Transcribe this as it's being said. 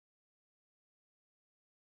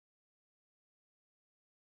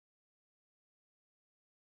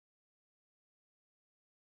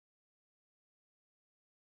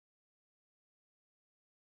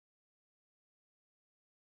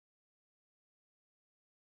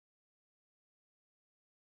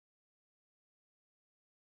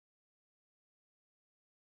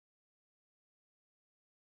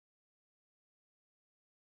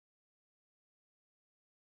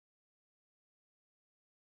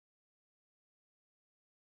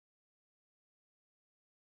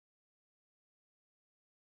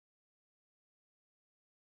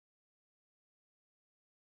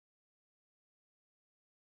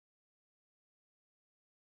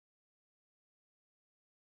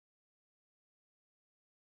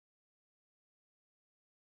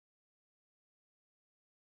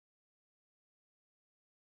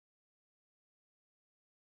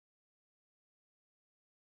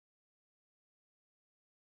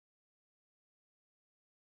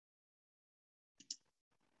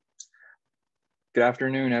Good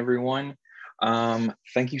afternoon, everyone.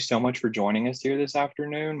 Thank you so much for joining us here this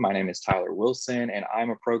afternoon. My name is Tyler Wilson, and I'm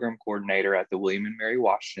a program coordinator at the William and Mary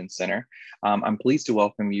Washington Center. I'm pleased to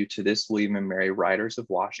welcome you to this William and Mary Writers of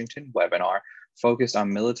Washington webinar focused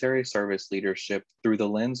on military service leadership through the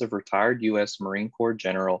lens of retired U.S. Marine Corps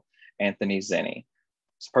General Anthony Zinni,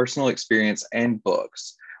 his personal experience and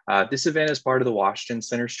books. This event is part of the Washington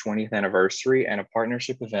Center's 20th anniversary and a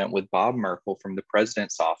partnership event with Bob Merkel from the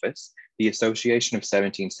President's Office, the Association of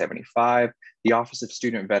 1775, the Office of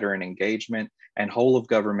Student Veteran Engagement, and Whole of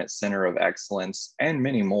Government Center of Excellence, and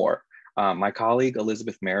many more. My colleague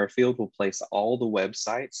Elizabeth Merrifield will place all the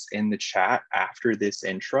websites in the chat after this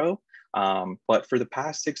intro. But for the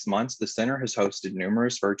past 6 months, the center has hosted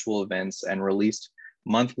numerous virtual events and released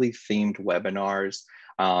monthly themed webinars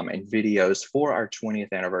and videos for our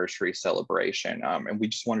 20th anniversary celebration. And we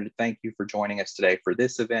just wanted to thank you for joining us today for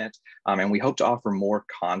this event. And we hope to offer more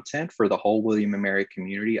content for the whole William and Mary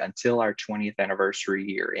community until our 20th anniversary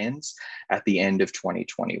year ends at the end of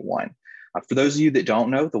 2021. For those of you that don't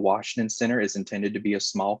know, the Washington Center is intended to be a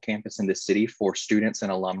small campus in the city for students and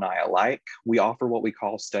alumni alike. We offer what we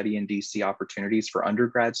call study in DC opportunities for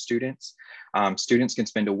undergrad students. Students can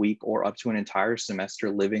spend a week or up to an entire semester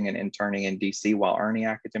living and interning in DC while earning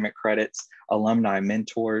academic credits. Alumni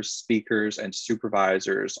mentors, speakers, and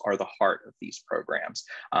supervisors are the heart of these programs.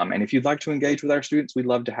 And if you'd like to engage with our students, we'd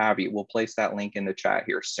love to have you. We'll place that link in the chat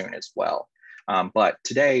here soon as well. But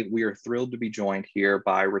today we are thrilled to be joined here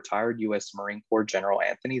by retired U.S. Marine Corps General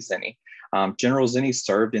Anthony Zinni. General Zinni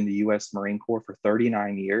served in the U.S. Marine Corps for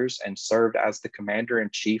 39 years and served as the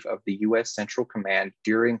Commander-in-Chief of the U.S. Central Command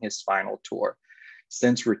during his final tour.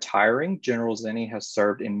 Since retiring, General Zinni has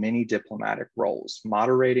served in many diplomatic roles.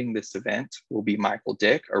 Moderating this event will be Michael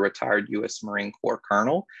Dick, a retired U.S. Marine Corps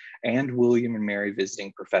Colonel and William and Mary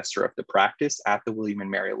Visiting Professor of the Practice at the William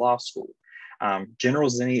and Mary Law School. General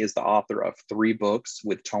Zinni is the author of 3 books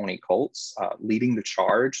with Tony Colts, Leading the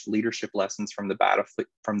Charge, Leadership Lessons from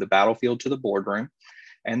the Battlefield to the Boardroom,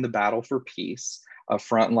 and The Battle for Peace, a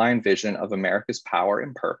frontline vision of America's power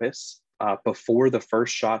and purpose. Before the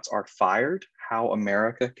First Shots Are Fired, How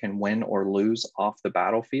America Can Win or Lose Off the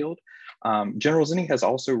Battlefield. General Zinni has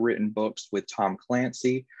also written books with Tom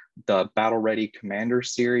Clancy, the Battle Ready Commander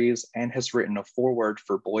series, and has written a foreword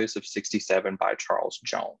for Boys of 67 by Charles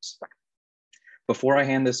Jones. Before I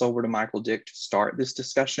hand this over to Michael Dick to start this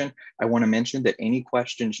discussion, I want to mention that any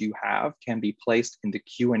questions you have can be placed in the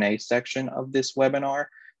Q&A section of this webinar.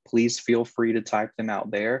 Please feel free to type them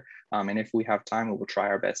out there. And if we have time, we will try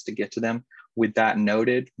our best to get to them. With that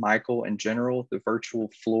noted, Michael and General, the virtual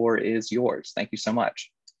floor is yours. Thank you so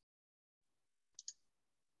much.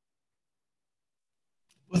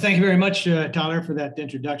 Well, thank you very much, Tyler, for that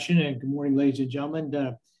introduction. And good morning, ladies and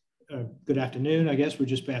gentlemen. Good afternoon. I guess we're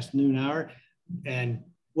just past noon hour. And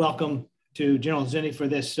welcome to General Zinni for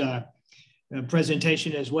this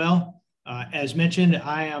presentation as well. As mentioned,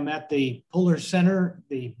 I am at the Puller Center,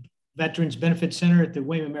 the Veterans Benefit Center at the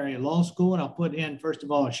William and Mary Law School. And I'll put in, first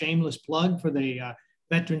of all, a shameless plug for the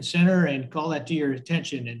Veterans Center and call that to your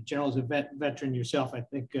attention. And General, as a veteran yourself, I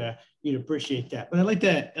think you'd appreciate that. But I'd like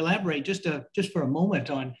to elaborate just for a moment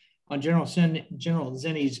on General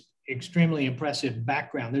Zinni's extremely impressive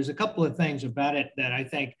background. There's a couple of things about it that I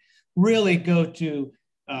think really go to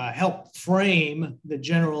help frame the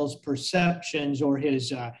general's perceptions or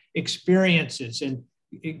his experiences. And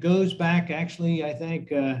it goes back actually, I think,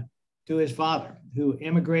 to his father, who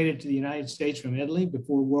immigrated to the United States from Italy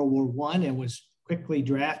before World War I and was quickly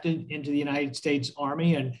drafted into the United States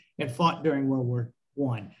Army and fought during World War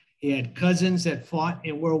I. He had cousins that fought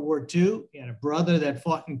in World War II. He had a brother that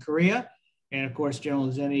fought in Korea. And of course, General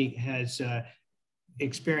Zinni has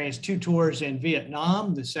experienced 2 tours in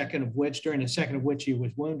Vietnam, during the second of which he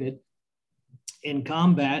was wounded in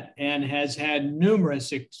combat, and has had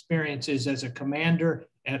numerous experiences as a commander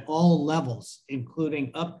at all levels, including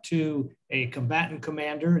up to a combatant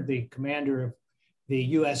commander, the commander of the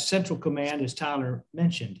U.S. Central Command, as Tyler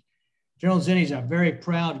mentioned. General Zinni is a very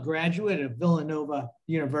proud graduate of Villanova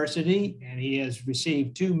University, and he has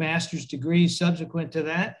received 2 master's degrees subsequent to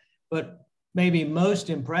that, but maybe most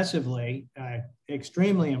impressively,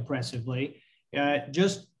 extremely impressively,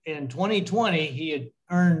 just in 2020, he had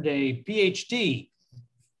earned a PhD,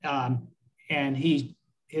 and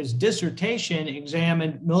his dissertation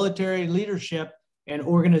examined military leadership and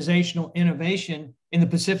organizational innovation in the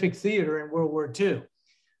Pacific Theater in World War II.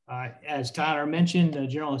 As Tyler mentioned, the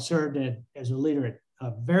general served as a leader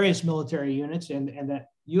at various military units, and that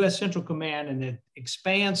U.S. Central Command and the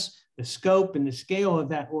expanse, the scope and the scale of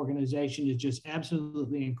that organization is just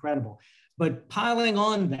absolutely incredible. But piling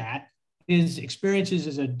on that his experiences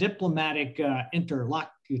as a diplomatic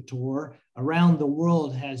interlocutor around the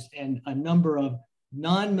world and a number of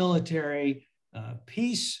non-military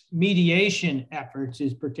peace mediation efforts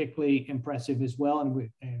is particularly impressive as well.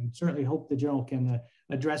 And certainly hope the General can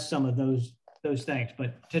address some of those things.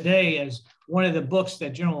 But today, as one of the books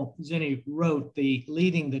that General Zinni wrote, the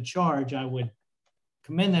Leading the Charge, I would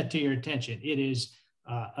commend that to your attention. It is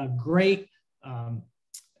a great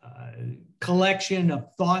collection of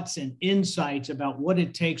thoughts and insights about what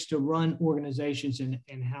it takes to run organizations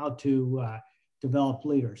and how to develop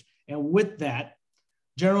leaders. And with that,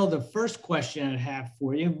 General, the first question I have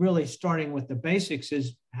for you, really starting with the basics,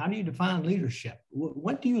 is how do you define leadership?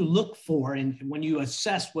 What do you look for when you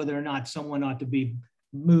assess whether or not someone ought to be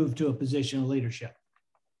moved to a position of leadership?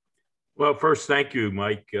 Well, first, thank you,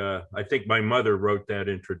 Mike. I think my mother wrote that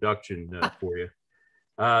introduction for you.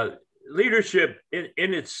 Leadership,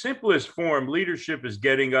 in its simplest form, leadership is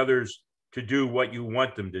getting others to do what you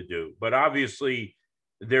want them to do. But obviously,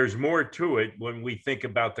 there's more to it when we think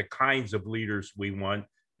about the kinds of leaders we want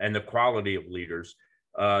and the quality of leaders.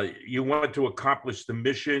 You want to accomplish the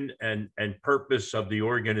mission and purpose of the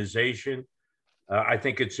organization. I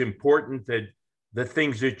think it's important that the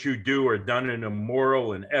things that you do are done in a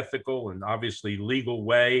moral and ethical and obviously legal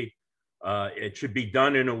way. It should be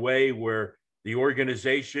done in a way where the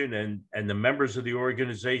organization and the members of the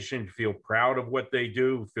organization feel proud of what they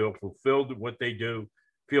do, feel fulfilled with what they do,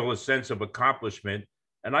 feel a sense of accomplishment.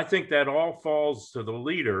 And I think that all falls to the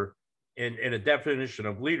leader in a definition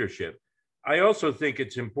of leadership. I also think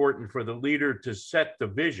it's important for the leader to set the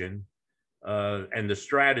vision and the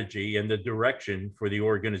strategy and the direction for the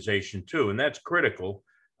organization too. And that's critical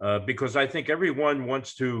because I think everyone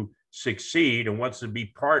wants to succeed and wants to be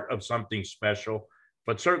part of something special,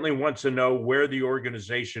 but certainly wants to know where the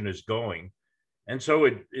organization is going. And so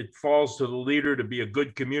it falls to the leader to be a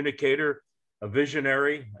good communicator, a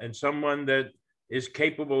visionary, and someone that is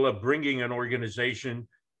capable of bringing an organization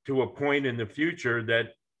to a point in the future that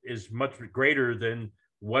is much greater than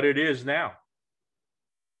what it is now.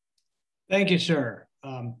 Thank you, sir.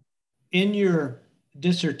 In your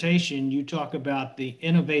dissertation, you talk about the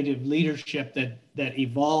innovative leadership that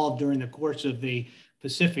evolved during the course of the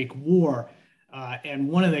Pacific War. And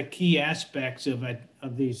one of the key aspects of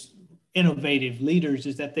these innovative leaders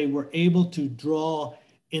is that they were able to draw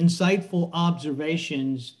insightful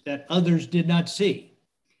observations that others did not see.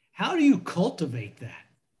 How do you cultivate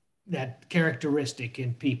that characteristic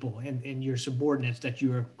in people and in your subordinates that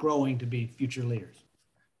you are growing to be future leaders?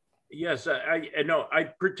 Yes, I know. I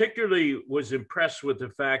particularly was impressed with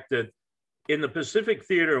the fact that in the Pacific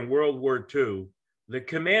Theater in World War II, the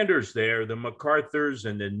commanders there, the MacArthurs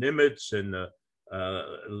and the Nimitz and the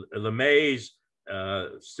LeMays,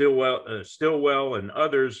 Stilwell and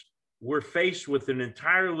others were faced with an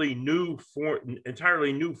entirely new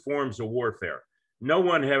forms of warfare. No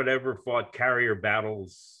one had ever fought carrier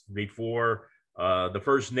battles before. The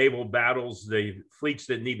first naval battles, the fleets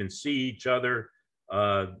didn't even see each other.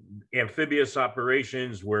 Amphibious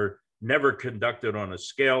operations were never conducted on a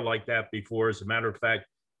scale like that before. As a matter of fact,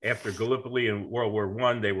 after Gallipoli in World War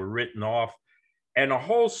I, they were written off. And a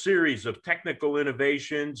whole series of technical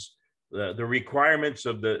innovations, the requirements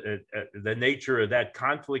of the nature of that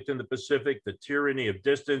conflict in the Pacific, the tyranny of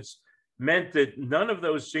distance, meant that none of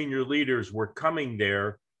those senior leaders were coming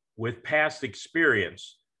there with past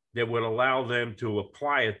experience that would allow them to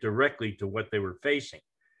apply it directly to what they were facing.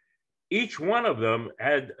 Each one of them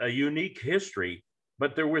had a unique history,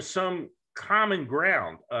 but there was some common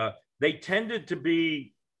ground. They tended to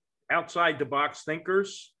be outside the box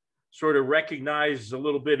thinkers, sort of recognized a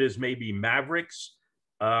little bit as maybe mavericks.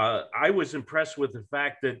 I was impressed with the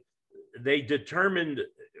fact that they determined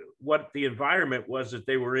what the environment was that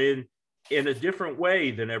they were in a different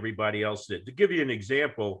way than everybody else did. To give you an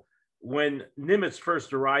example, when Nimitz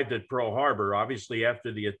first arrived at Pearl Harbor, obviously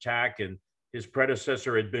after the attack and his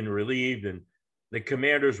predecessor had been relieved and the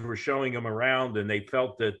commanders were showing him around and they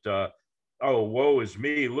felt that, oh, woe is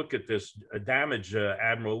me, look at this damage,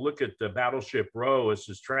 Admiral, look at the battleship Roe, this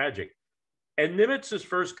is tragic. And Nimitz's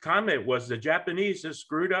first comment was the Japanese have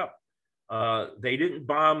screwed up. They didn't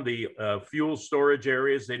bomb the fuel storage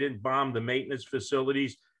areas. They didn't bomb the maintenance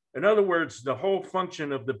facilities. In other words, the whole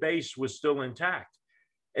function of the base was still intact.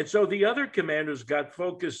 And so the other commanders got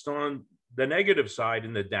focused on the negative side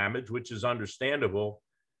and the damage, which is understandable.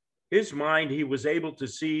 His mind, he was able to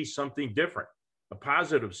see something different, a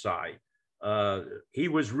positive side. He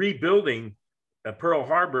was rebuilding Pearl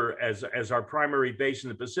Harbor as our primary base in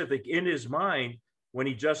the Pacific in his mind when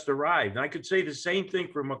he just arrived. And I could say the same thing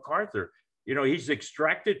for MacArthur. You know, he's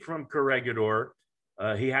extracted from Corregidor.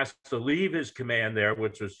 He has to leave his command there,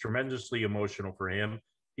 which was tremendously emotional for him.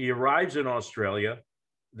 He arrives in Australia.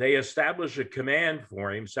 They establish a command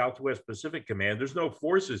for him, Southwest Pacific Command. There's no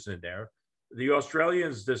forces in there. The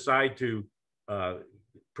Australians decide to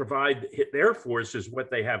provide their forces what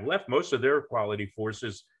they have left. Most of their quality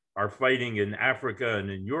forces are fighting in Africa and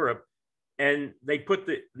in Europe. And they put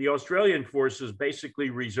the Australian forces, basically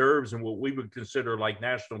reserves and what we would consider like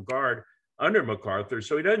National Guard, under MacArthur.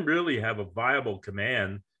 So he doesn't really have a viable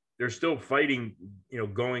command. They're still fighting,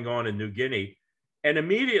 going on in New Guinea. And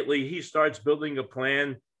immediately he starts building a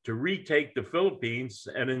plan to retake the Philippines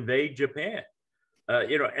and invade Japan.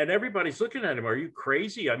 And everybody's looking at him. Are you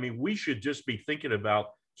crazy? I mean, we should just be thinking about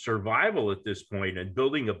survival at this point and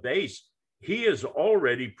building a base. He is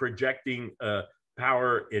already projecting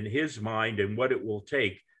power in his mind and what it will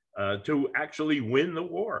take to actually win the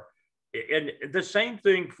war. And the same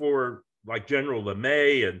thing for like General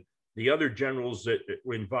LeMay and the other generals that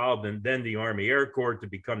were involved, and then the Army Air Corps to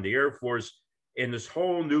become the Air Force in this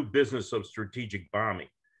whole new business of strategic bombing.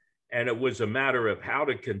 And it was a matter of how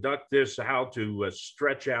to conduct this, how to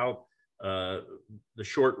stretch out the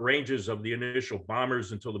short ranges of the initial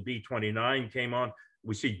bombers until the B-29 came on.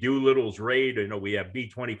 We see Doolittle's raid. We have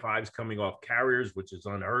B-25s coming off carriers, which is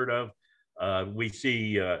unheard of. We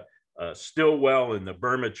see Stilwell in the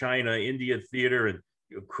Burma, China, India theater, and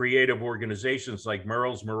creative organizations like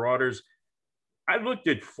Merle's Marauders. I looked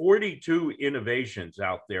at 42 innovations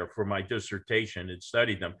out there for my dissertation and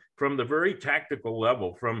studied them from the very tactical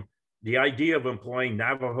level, from the idea of employing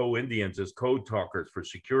Navajo Indians as code talkers for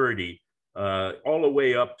security, all the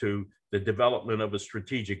way up to the development of a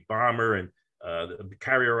strategic bomber and the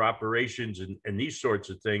carrier operations and these sorts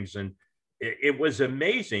of things. And it was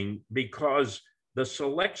amazing because the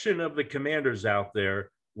selection of the commanders out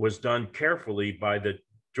there was done carefully by the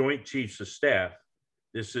Joint Chiefs of Staff.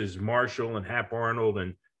 This is Marshall and Hap Arnold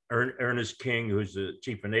and Ernest King, who's the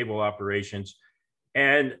Chief of Naval Operations.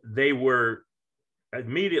 And they were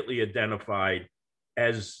immediately identified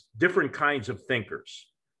as different kinds of thinkers,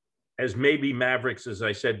 as maybe mavericks, as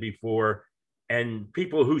I said before, and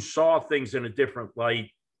people who saw things in a different light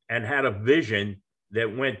and had a vision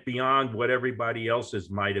that went beyond what everybody else's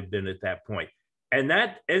might have been at that point. And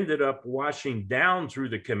that ended up washing down through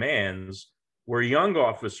the commands, where young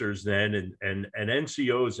officers then and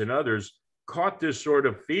NCOs and others caught this sort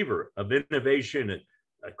of fever of innovation and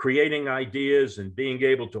creating ideas and being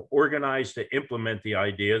able to organize to implement the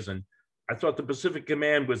ideas. And I thought the Pacific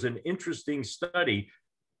Command was an interesting study,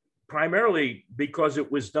 primarily because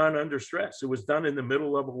it was done under stress. It was done in the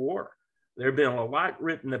middle of a war. There have been a lot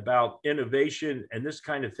written about innovation and this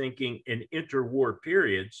kind of thinking in interwar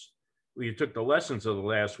periods, where you took the lessons of the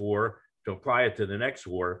last war to apply it to the next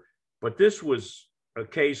war. But this was a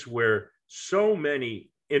case where so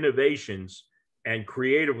many innovations and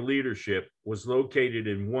creative leadership was located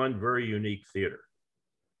in one very unique theater.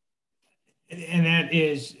 And that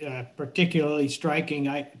is particularly striking.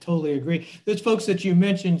 I totally agree. Those folks that you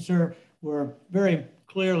mentioned, sir, were very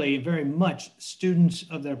clearly, very much students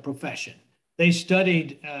of their profession. They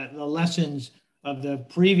studied the lessons of the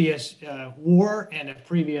previous war and the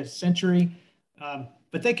previous century,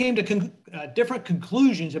 but they came to different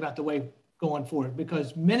conclusions about the way going forward,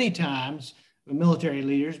 because many times the military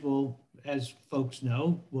leaders will, as folks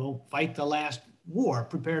know, will fight the last war,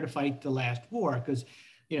 prepare to fight the last war, because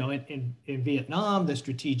in Vietnam, the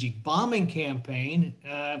strategic bombing campaign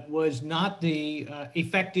was not the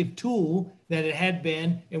effective tool that it had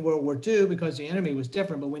been in World War II, because the enemy was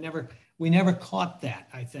different, but we never caught that,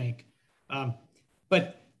 I think.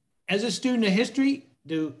 But as a student of history,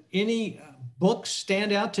 do any books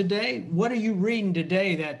stand out today? What are you reading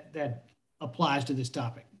today that applies to this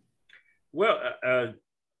topic? Well,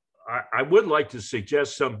 I would like to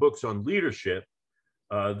suggest some books on leadership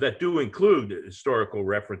that do include historical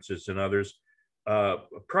references and others.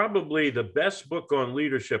 Probably the best book on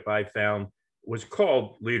leadership I found was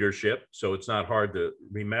called Leadership, so it's not hard to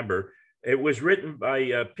remember. It was written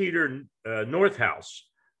by Peter Northouse,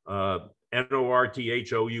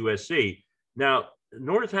 Northouse. Now,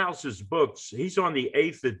 Northhouse's books, he's on the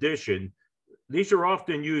 8th edition. These are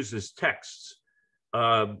often used as texts.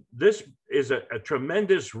 This is a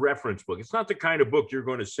tremendous reference book. It's not the kind of book you're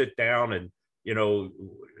going to sit down and,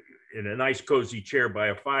 in a nice cozy chair by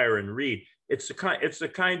a fire and read. It's the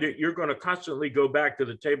kind that you're going to constantly go back to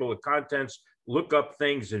the table of contents, look up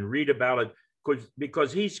things and read about it,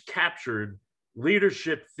 because he's captured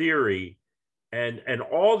leadership theory and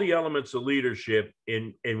all the elements of leadership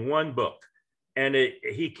in one book. And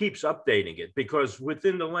he keeps updating it, because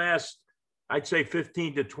within the last, I'd say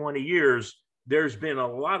 15 to 20 years, there's been a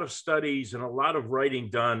lot of studies and a lot of writing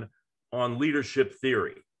done on leadership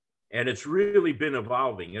theory. And it's really been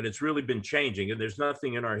evolving and it's really been changing. And there's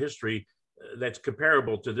nothing in our history that's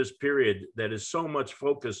comparable to this period that is so much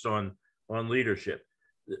focused on leadership.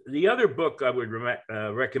 The other book I would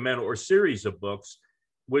recommend, or series of books,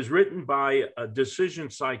 was written by a decision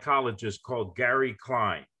psychologist called Gary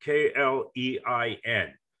Klein,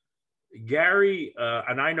 K-L-E-I-N. Gary,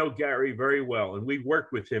 and I know Gary very well, and we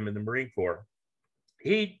worked with him in the Marine Corps.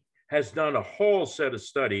 He has done a whole set of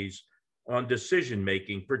studies on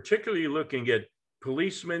decision-making, particularly looking at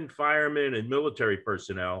policemen, firemen, and military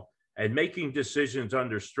personnel, and making decisions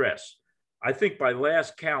under stress. I think by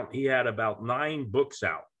last count, he had about 9 books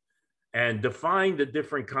out and defined the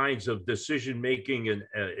different kinds of decision-making and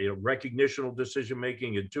recognitional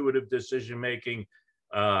decision-making, intuitive decision-making,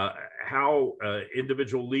 how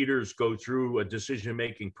individual leaders go through a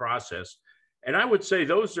decision-making process. And I would say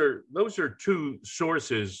those are 2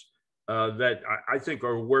 sources that I think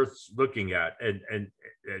are worth looking at and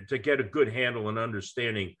to get a good handle and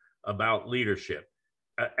understanding about leadership.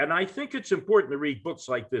 And I think it's important to read books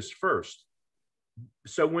like this first.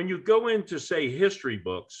 So when you go into, say, history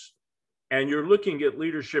books, and you're looking at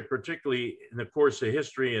leadership, particularly in the course of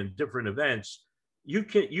history and different events,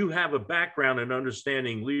 you have a background in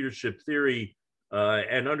understanding leadership theory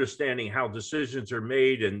and understanding how decisions are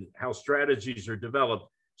made and how strategies are developed,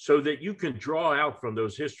 so that you can draw out from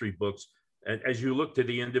those history books, and as you look to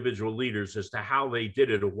the individual leaders as to how they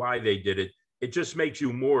did it or why they did it. It just makes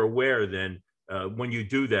you more aware than when you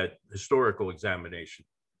do that historical examination.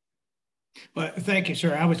 Well, thank you,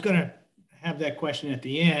 sir. I was going to have that question at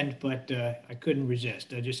the end, but I couldn't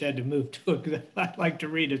resist. I just had to move to it because I'd like to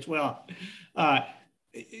read as well.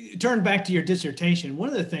 Turn back to your dissertation. One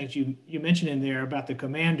of the things you mentioned in there about the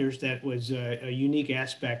commanders that was a unique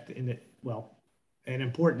aspect in the, well, an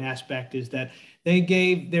important aspect is that they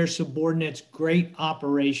gave their subordinates great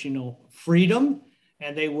operational freedom,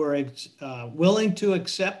 and they were willing to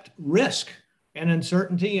accept risk and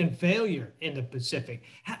uncertainty and failure in the Pacific.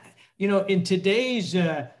 You know, in today's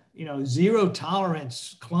zero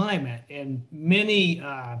tolerance climate in many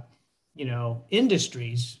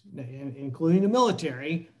industries, including the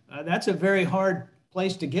military, that's a very hard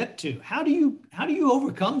place to get to. How do you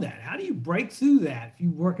overcome that? How do you break through that if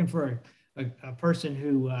you're working for a person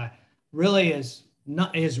who really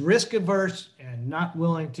is risk averse and not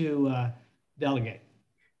willing to delegate?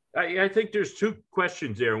 I think there's 2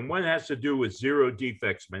 questions there, and one has to do with zero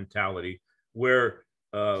defects mentality, where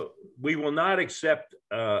we will not accept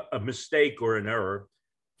a mistake or an error.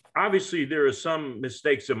 Obviously, there are some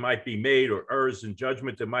mistakes that might be made or errors in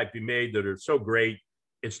judgment that might be made that are so great,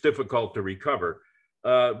 it's difficult to recover.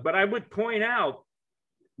 But I would point out,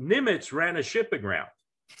 Nimitz ran a ship aground.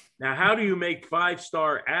 Now, how do you make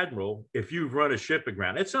 5-star admiral if you've run a ship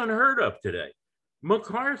aground? It's unheard of today.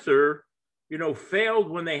 MacArthur, failed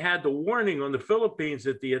when they had the warning on the Philippines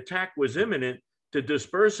that the attack was imminent to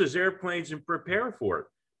disperse his airplanes and prepare for it.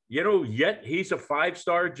 Yet he's a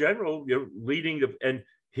 5-star general, leading and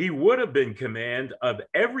he would have been command of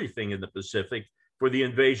everything in the Pacific for the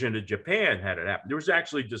invasion of Japan had it happened. There was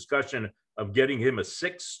actually discussion of getting him a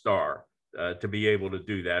 6-star to be able to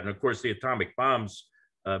do that. And of course, the atomic bombs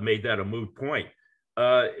made that a moot point.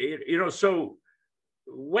 So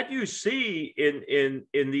what you see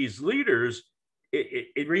in these leaders,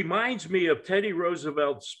 it reminds me of Teddy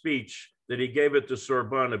Roosevelt's speech that he gave at the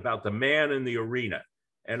Sorbonne about the man in the arena.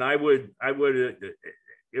 And I would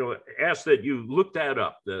ask that you look that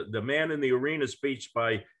up, the man in the arena speech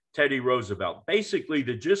by Teddy Roosevelt. Basically,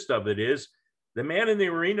 the gist of it is the man in the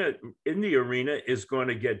arena is going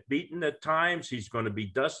to get beaten at times. He's going to be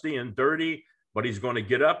dusty and dirty, but he's going to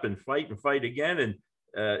get up and fight again, and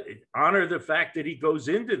honor the fact that he goes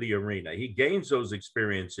into the arena. He gains those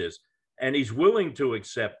experiences, and he's willing to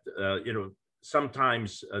accept,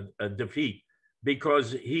 sometimes a defeat,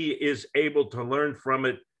 because he is able to learn from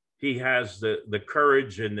it. He has the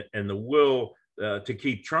courage and the will to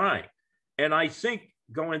keep trying. And I think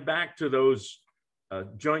going back to those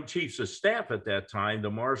Joint Chiefs of Staff at that time,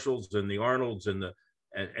 the Marshalls and the Arnolds and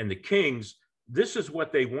the Kings, this is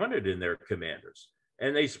what they wanted in their commanders.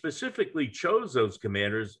 And they specifically chose those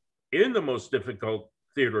commanders in the most difficult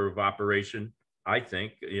theater of operation, I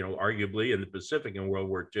think, arguably in the Pacific in World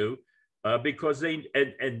War II, because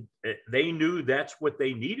they knew that's what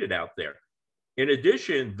they needed out there. In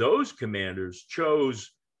addition, those commanders chose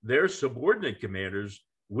their subordinate commanders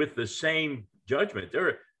with the same judgment.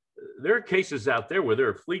 There are cases out there where there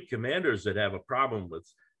are fleet commanders that have a problem with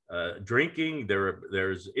drinking.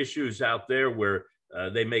 There's issues out there where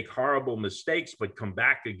they make horrible mistakes but come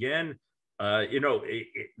back again.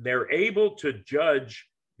 They're able to judge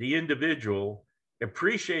the individual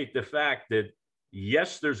appreciate the fact that,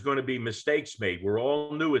 yes, there's going to be mistakes made. We're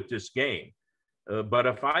all new at this game. But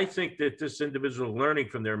if I think that this individual is learning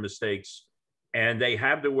from their mistakes and they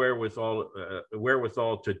have the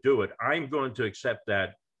wherewithal to do it, I'm going to accept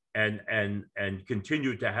that and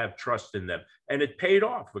continue to have trust in them. And it paid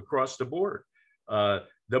off across the board.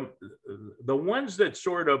 The ones that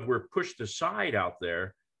sort of were pushed aside out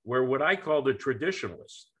there were what I call the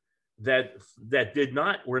traditionalists that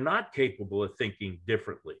were not capable of thinking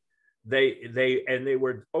differently. They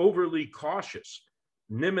were overly cautious.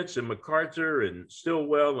 Nimitz and MacArthur and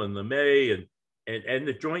Stilwell and LeMay and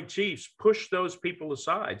the Joint Chiefs pushed those people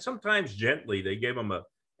aside. Sometimes gently, they gave them an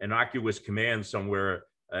innocuous command somewhere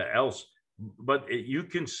else. But you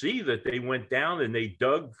can see that they went down and they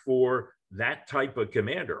dug for that type of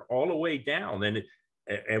commander all the way down.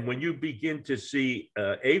 And when you begin to see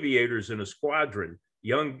aviators in a squadron,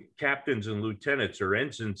 young captains and lieutenants or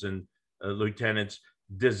ensigns and lieutenants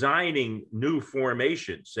designing new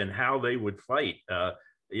formations and how they would fight,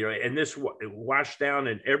 and this washed down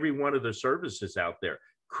in every one of the services out there,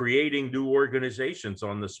 creating new organizations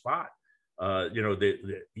on the spot.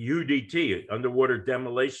 The UDT, underwater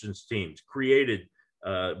demolitions teams, created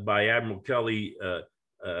by Admiral Kelly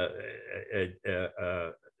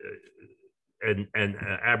and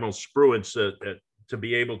Admiral Spruance to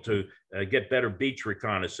be able to get better beach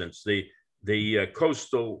reconnaissance. The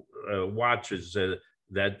coastal watches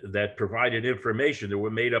that provided information that were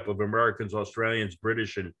made up of Americans, Australians,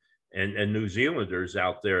 British, and New Zealanders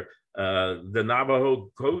out there. The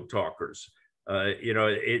Navajo code talkers.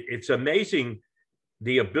 It's amazing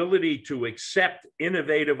the ability to accept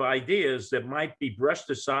innovative ideas that might be brushed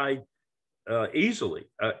aside easily.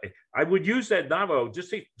 I would use that Navajo,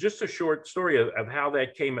 just a short story of how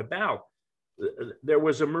that came about. There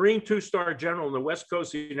was a Marine two-star general on the West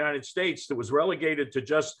Coast of the United States that was relegated to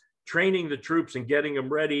just training the troops and getting them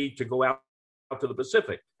ready to go out to the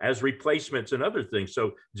Pacific as replacements and other things.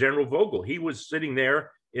 So General Vogel, he was sitting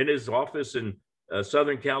there in his office in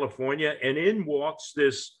Southern California, and in walks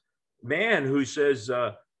this man who says,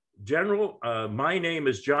 General, my name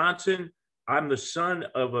is Johnson. I'm the son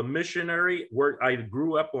of a missionary. I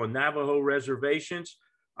grew up on Navajo reservations.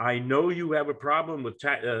 I know you have a problem with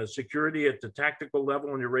security at the tactical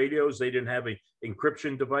level on your radios. They didn't have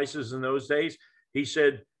encryption devices in those days. He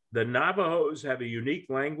said, the Navajos have a unique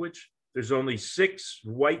language. There's only 6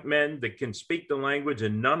 white men that can speak the language,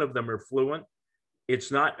 and none of them are fluent.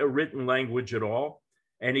 It's not a written language at all.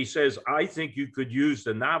 And he says, I think you could use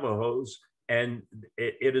the Navajos, and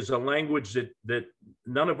it is a language that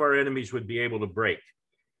none of our enemies would be able to break.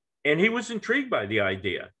 And he was intrigued by the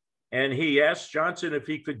idea. And he asked Johnson if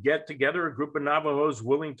he could get together a group of Navajos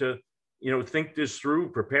willing to, think this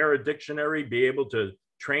through, prepare a dictionary, be able to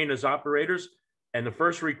train as operators. And the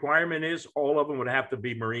first requirement is all of them would have to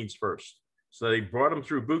be Marines first. So they brought him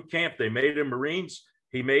through boot camp. They made him Marines.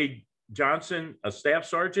 He made Johnson a staff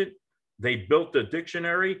sergeant. They built a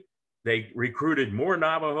dictionary. They recruited more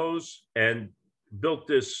Navajos and built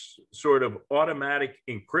this sort of automatic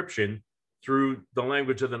encryption through the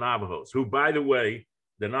language of the Navajos, who, by the way,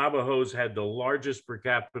 the Navajos had the largest per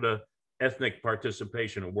capita ethnic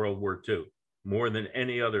participation in World War II, more than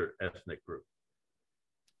any other ethnic group.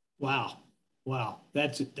 Wow.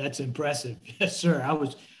 That's impressive. Yes, sir. I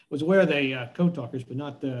was aware of the code talkers, but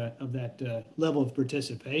not of that level of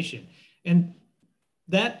participation. And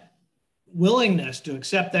that willingness to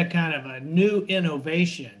accept that kind of a new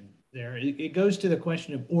innovation there, it goes to the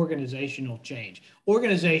question of organizational change.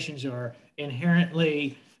 Organizations are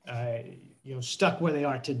inherently stuck where they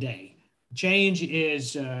are today. Change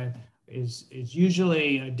is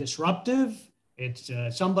usually disruptive. It's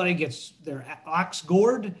somebody gets their ox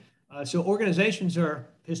gored. So organizations are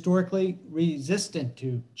historically resistant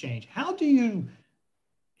to change. How do you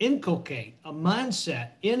inculcate a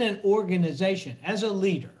mindset in an organization as a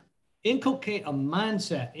leader? Inculcate a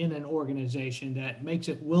mindset in an organization that makes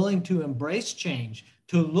it willing to embrace change,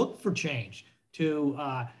 to look for change, to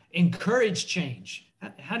encourage change.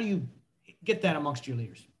 How do you get that amongst your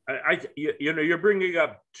leaders? You're bringing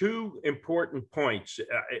up 2 important points.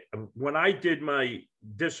 When I did my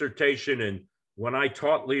dissertation and when I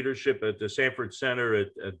taught leadership at the Sanford Center at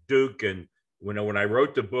Duke, and when I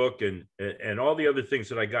wrote the book and all the other things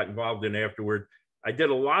that I got involved in afterward, I did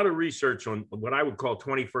a lot of research on what I would call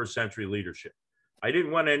 21st century leadership. I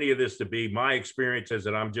didn't want any of this to be my experiences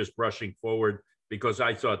that I'm just brushing forward, because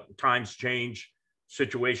I thought times change,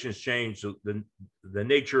 situations change, the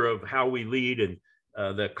nature of how we lead and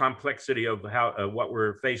the complexity of how what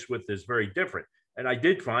we're faced with is very different. And I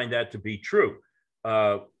did find that to be true.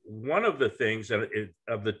 One of the things,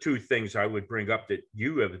 of the 2 things I would bring up that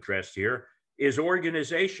you have addressed here, is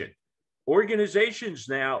organization. Organizations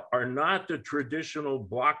now are not the traditional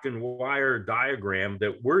block and wire diagram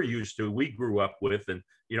that we're used to, we grew up with, and,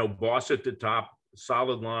 you know, boss at the top,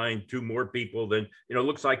 solid line, two more people, then, you know,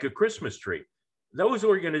 looks like a Christmas tree. Those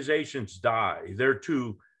organizations die. They're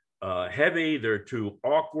too heavy, they're too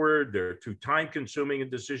awkward, they're too time consuming in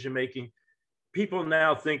decision making. People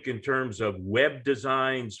now think in terms of web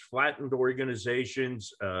designs, flattened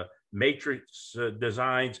organizations, matrix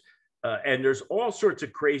designs, and there's all sorts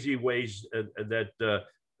of crazy ways that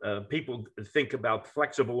people think about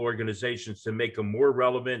flexible organizations to make them more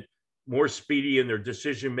relevant, more speedy in their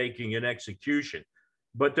decision making and execution.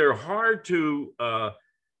 But they're hard to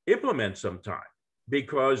implement sometimes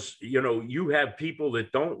because, you know, you have people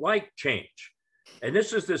that don't like change. And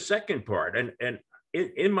this is the second part. And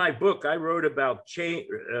in my book, I wrote about change,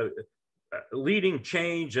 leading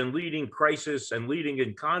change and leading crisis and leading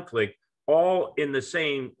in conflict, all in the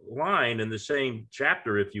same line, in the same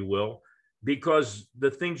chapter, if you will, because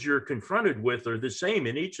the things you're confronted with are the same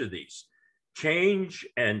in each of these. Change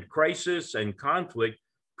and crisis and conflict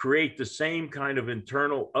create the same kind of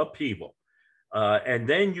internal upheaval. And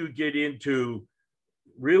then you get into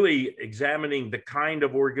really examining the kind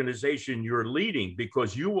of organization you're leading,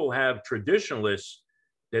 because you will have traditionalists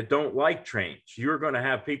that don't like change. You're going to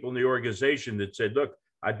have people in the organization that said, look,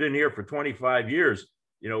 I've been here for 25 years.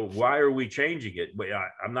 You know, why are we changing it? But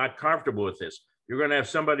I'm not comfortable with this. You're going to have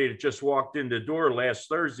somebody that just walked in the door last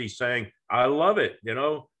Thursday saying, I love it. You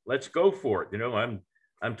know, let's go for it. You know,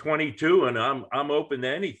 I'm 22 and I'm open to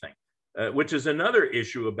anything, which is another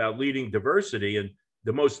issue about leading diversity. And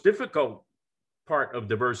the most difficult part of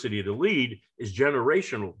diversity to lead is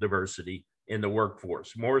generational diversity in the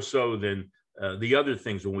workforce, more so than the other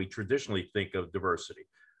things when we traditionally think of diversity.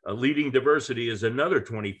 Leading diversity is another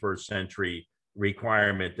 21st century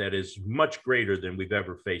requirement that is much greater than we've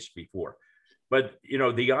ever faced before. But, you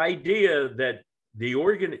know, the idea that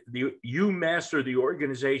you master the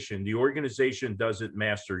organization doesn't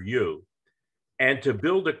master you, and to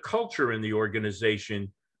build a culture in the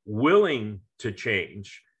organization willing to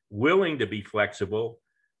change, willing to be flexible,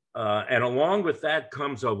 and along with that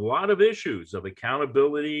comes a lot of issues of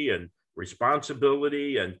accountability and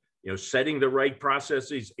responsibility, and, you know, setting the right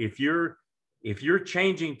processes. If you're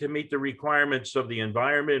changing to meet the requirements of the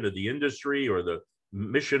environment or the industry or the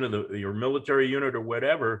mission of your military unit or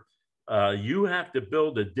whatever, you have to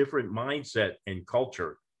build a different mindset and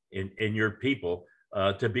culture in your people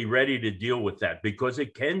to be ready to deal with that, because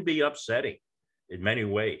it can be upsetting in many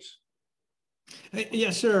ways.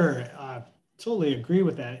 Yes, sir. Totally agree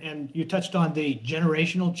with that. And you touched on the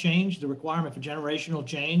generational change, the requirement for generational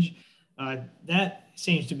change. That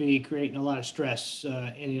seems to be creating a lot of stress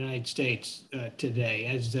in the United States today,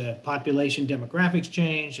 as the population demographics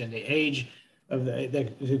change and the age of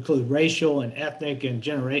that include racial and ethnic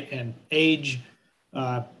and age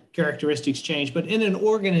characteristics change. But in an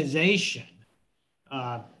organization,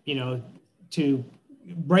 you know, to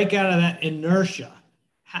break out of that inertia,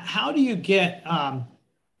 how do you get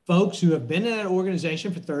folks who have been in that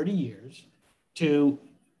organization for 30 years to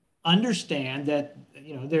understand that,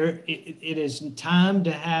 you know, it is time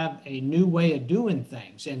to have a new way of doing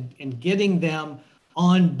things, and getting them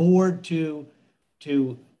on board to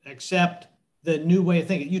accept the new way of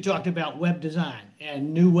thinking? You talked about web design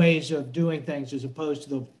and new ways of doing things as opposed to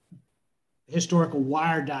the historical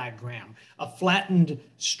wire diagram, a flattened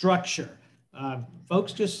structure.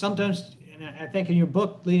 Folks just sometimes, and I think in your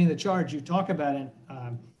book, Leading the Charge, you talk about it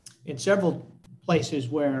in several places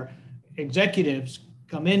where executives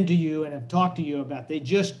come into you and have talked to you about they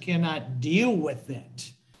just cannot deal with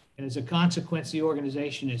it. And as a consequence, the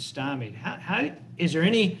organization is stymied. How is there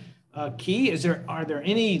any key? Are there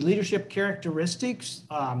any leadership characteristics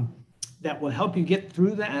that will help you get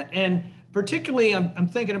through that? And particularly, I'm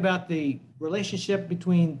thinking about the relationship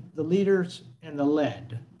between the leaders and the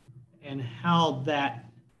led, and how that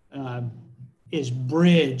is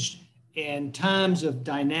bridged in times of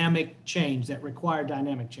dynamic change that require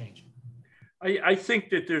dynamic change. I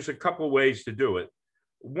think that there's a couple ways to do it.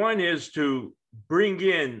 One is to bring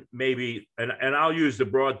in maybe, and I'll use the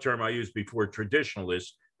broad term I used before,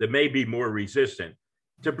 traditionalists that may be more resistant,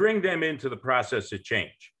 to bring them into the process of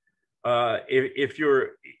change. If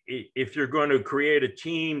you're going to create a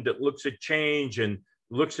team that looks at change and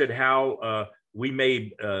looks at how we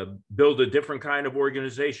may build a different kind of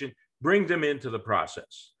organization, bring them into the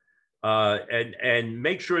process and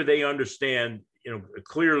make sure they understand, you know,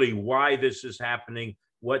 clearly why this is happening,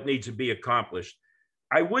 what needs to be accomplished.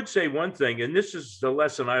 I would say one thing, and this is the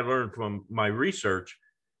lesson I learned from my research,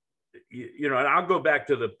 you know, and I'll go back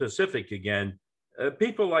to the Pacific again.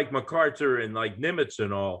 People like MacArthur and like Nimitz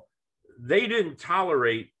and all, they didn't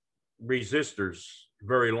tolerate resistors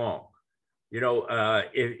very long.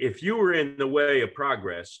 If you were in the way of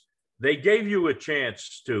progress, they gave you a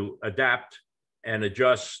chance to adapt and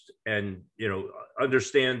adjust and,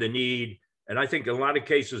 understand the need. And I think in a lot of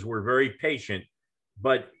cases we're very patient,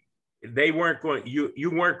 but they weren't going,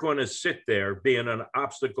 you weren't going to sit there being an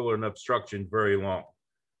obstacle or an obstruction very long.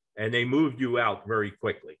 And they moved you out very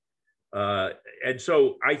quickly. And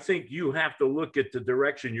so I think you have to look at the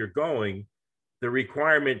direction you're going, the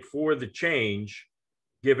requirement for the change,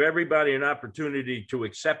 give everybody an opportunity to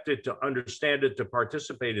accept it, to understand it, to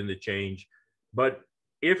participate in the change. But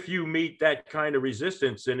if you meet that kind of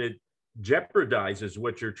resistance, then it jeopardizes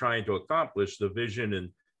what you're trying to accomplish, the vision and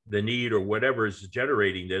the need or whatever is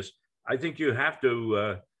generating this. I think you have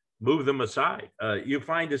to move them aside. You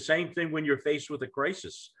find the same thing when you're faced with a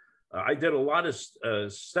crisis. I did a lot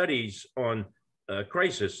of studies on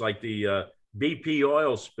crisis, like the BP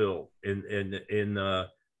oil spill in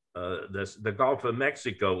the Gulf of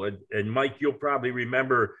Mexico. And Mike, you'll probably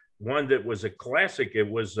remember one that was a classic. It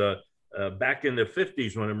was back in the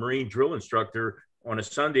 50s when a Marine drill instructor on a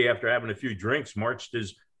Sunday after having a few drinks marched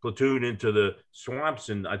his platoon into the swamps,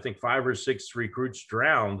 and I think 5 or 6 recruits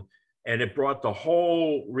drowned. And it brought the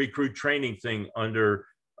whole recruit training thing under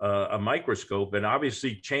a microscope. And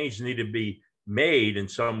obviously change needed to be made in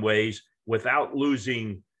some ways without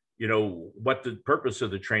losing, what the purpose of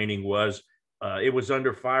the training was. It was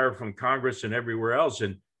under fire from Congress and everywhere else.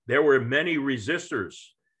 And there were many resistors.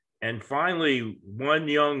 And finally, one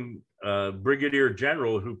young brigadier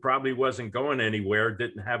general who probably wasn't going anywhere,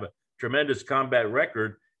 didn't have a tremendous combat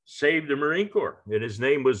record, saved the Marine Corps. And his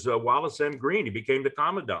name was Wallace M. Green. He became the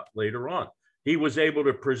commandant later on. He was able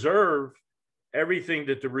to preserve everything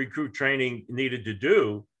that the recruit training needed to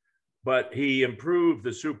do, but he improved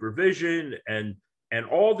the supervision and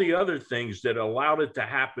all the other things that allowed it to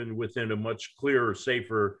happen within a much clearer,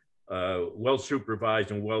 safer,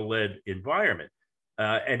 well-supervised and well-led environment.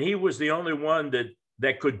 And he was the only one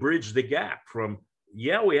that could bridge the gap from,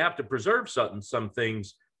 we have to preserve some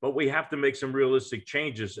things, but we have to make some realistic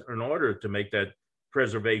changes in order to make that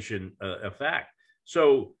preservation a fact.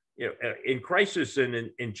 So, in crisis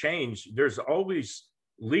and in change, there's always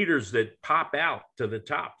leaders that pop out to the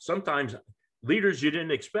top. Sometimes leaders you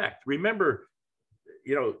didn't expect. Remember,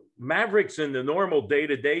 mavericks in the normal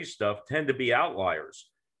day-to-day stuff tend to be outliers.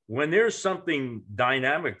 When there's something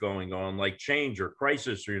dynamic going on, like change or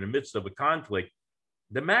crisis, or in the midst of a conflict,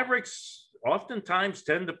 the mavericks oftentimes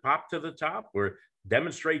tend to pop to the top, or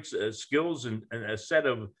demonstrates skills and a set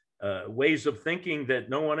of ways of thinking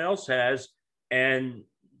that no one else has, and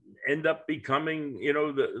end up becoming,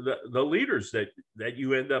 the leaders that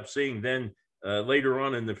you end up seeing then later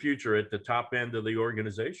on in the future at the top end of the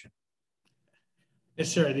organization. Yes,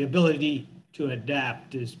 sir. The ability to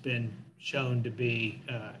adapt has been shown to be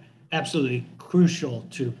absolutely crucial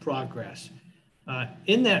to progress.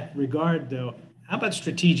 In that regard, though, how about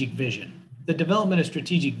strategic vision? The development of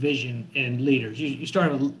strategic vision in leaders. You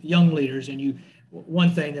start with young leaders, and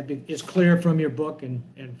one thing that is clear from your book and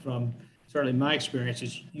from certainly my experience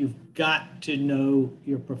is you've got to know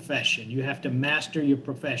your profession. You have to master your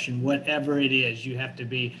profession, whatever it is. You have to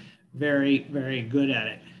be very, very good at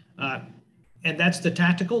it. And that's the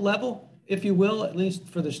tactical level, if you will, at least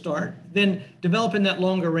for the start. Then developing that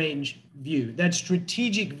longer range view, that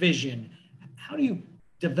strategic vision. How do you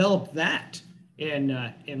develop that in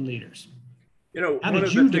leaders? How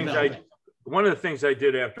did you develop it? One of the things I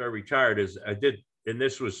did after I retired is and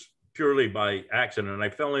this was purely by accident, I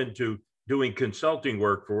fell into doing consulting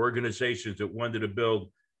work for organizations that wanted to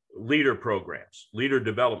build leader programs, leader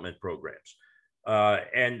development programs.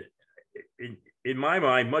 And in my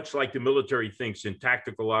mind, much like the military thinks in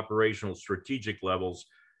tactical, operational, strategic levels,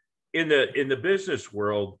 in the business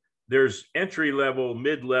world, there's entry level,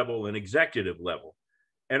 mid-level, and executive level.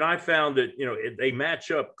 And I found that, they match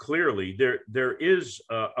up clearly. There is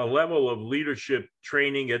a level of leadership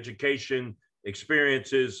training, education,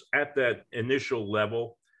 experiences at that initial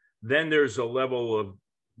level. Then there's a level of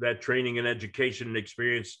that training and education and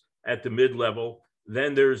experience at the mid-level.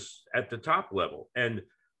 Then there's at the top level. And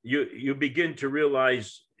you begin to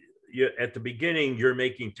realize at the beginning, you're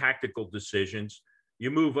making tactical decisions.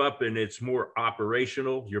 You move up and it's more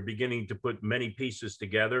operational. You're beginning to put many pieces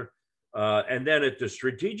together. And then at the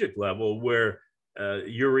strategic level, where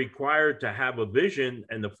you're required to have a vision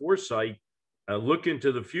and the foresight, look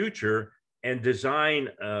into the future and design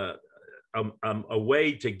a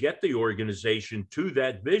way to get the organization to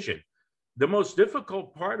that vision. The most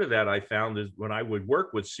difficult part of that I found is when I would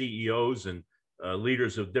work with CEOs and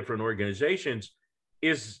leaders of different organizations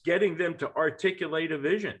is getting them to articulate a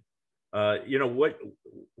vision. You know,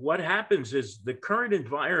 what happens is the current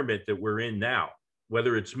environment that we're in now,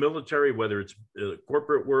 whether it's military, whether it's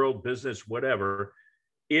corporate world, business, whatever,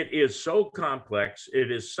 it is so complex.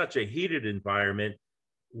 It is such a heated environment.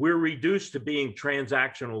 We're reduced to being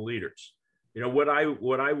transactional leaders. You know, what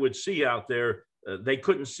I would see out there, they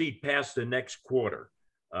couldn't see past the next quarter.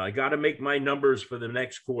 I got to make my numbers for the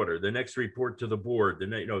next quarter, the next report to the board.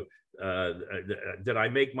 Did I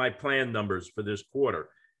make my plan numbers for this quarter?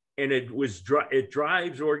 And it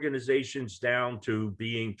drives organizations down to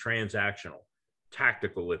being transactional,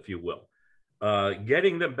 tactical, if you will.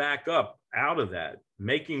 Getting them back up out of that,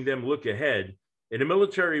 making them look ahead. In the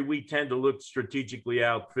military, we tend to look strategically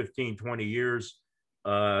out 15, 20 years.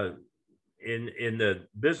 In the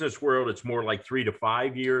business world, it's more like 3 to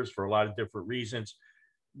 5 years for a lot of different reasons.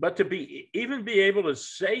 But to be able to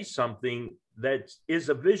say something that is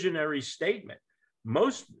a visionary statement.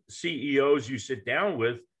 Most CEOs you sit down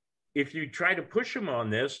with, if you try to push them on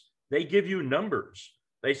this, they give you numbers.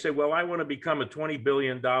 They say, well, I want to become a $20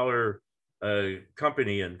 billion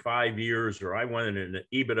company in 5 years, or I want an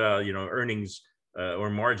EBITDA, earnings or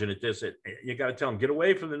margin at this. You got to tell them, get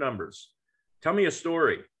away from the numbers. Tell me a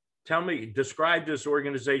story. Describe this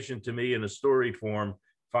organization to me in a story form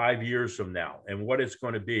 5 years from now and what it's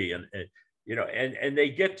going to be. And they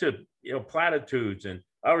get to, platitudes and,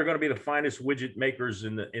 oh, we're going to be the finest widget makers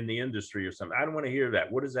in the industry or something. I don't want to hear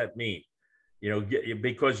that. What does that mean?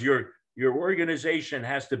 Because your organization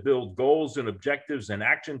has to build goals and objectives and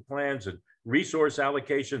action plans and resource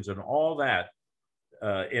allocations and all that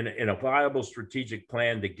in a viable strategic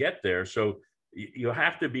plan to get there. So you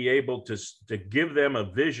have to be able to give them a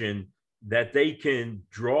vision that they can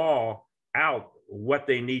draw out what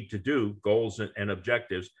they need to do, goals and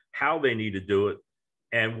objectives, how they need to do it,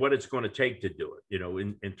 and what it's going to take to do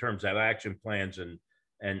it, in terms of action plans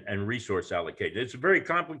and resource allocation. It's a very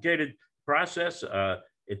complicated process.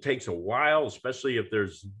 It takes a while, especially if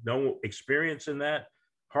there's no experience in that.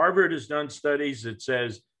 Harvard has done studies that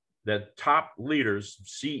says that top leaders,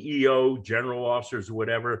 CEO, general officers,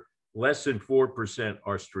 whatever, less than 4%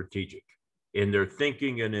 are strategic in their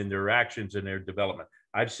thinking and in their actions and their development.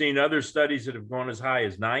 I've seen other studies that have gone as high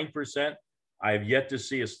as 9%. I have yet to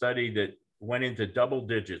see a study that went into double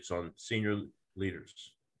digits on senior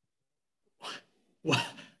leaders.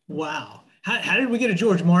 Wow. How did we get a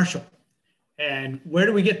George Marshall? And where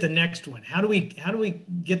do we get the next one? How do we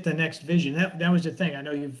get the next vision? That was the thing. I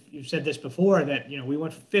know you've said this before, that we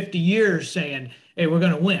went 50 years saying, hey, we're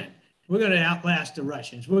going to win. We're going to outlast the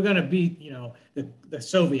Russians. We're going to beat the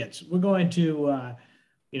Soviets. We're going to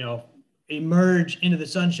emerge into the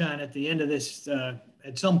sunshine at the end of this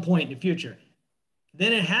at some point in the future.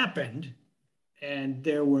 Then it happened, and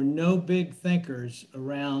there were no big thinkers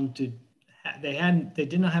around they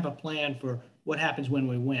did not have a plan for what happens when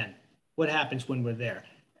we win. What happens when we're there?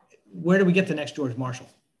 Where do we get the next George Marshall?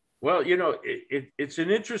 Well, it's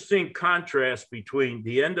an interesting contrast between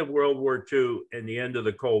the end of World War II and the end of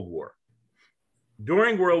the Cold War.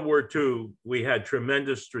 During World War II, we had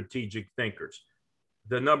tremendous strategic thinkers.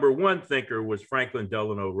 The number one thinker was Franklin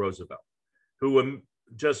Delano Roosevelt, who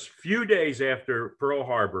just a few days after Pearl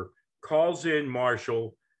Harbor calls in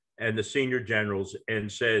Marshall and the senior generals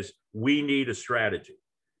and says, we need a strategy.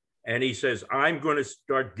 And he says, I'm going to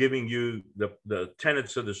start giving you the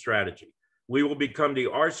tenets of the strategy. We will become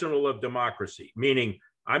the arsenal of democracy, meaning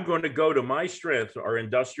I'm going to go to my strength, our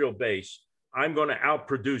industrial base. I'm going to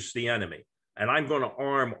outproduce the enemy, and I'm going to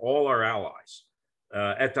arm all our allies.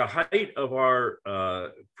 At the height of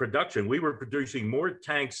our production, we were producing more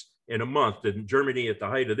tanks in a month than Germany at the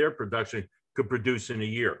height of their production could produce in a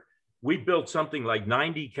year. We built something like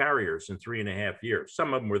 90 carriers in 3.5 years.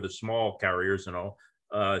 Some of them were the small carriers and all.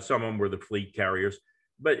 Some of them were the fleet carriers.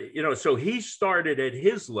 But, so he started at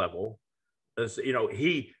his level.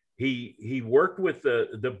 He worked with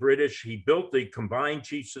the British. He built the combined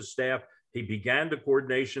chiefs of staff. He began the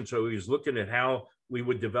coordination. So he was looking at how we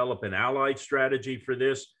would develop an allied strategy for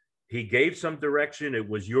this. He gave some direction. It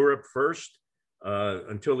was Europe first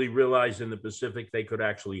until he realized in the Pacific they could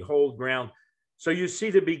actually hold ground. So you see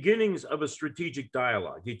the beginnings of a strategic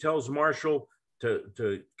dialogue. He tells Marshall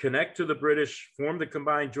to connect to the British, form the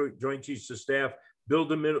combined joint chiefs of staff,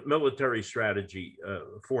 build a military strategy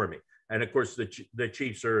for me. And of course, the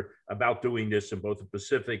chiefs are about doing this in both the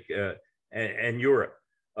Pacific and Europe.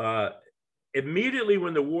 Immediately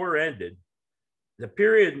when the war ended, the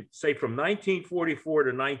period, say from 1944 to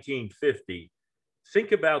 1950,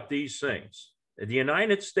 think about these things. The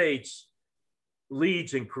United States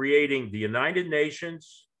leads in creating the United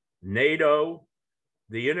Nations, NATO,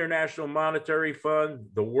 the International Monetary Fund,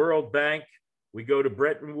 the World Bank. We go to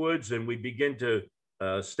Bretton Woods and we begin to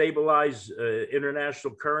stabilize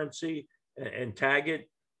international currency and tag it.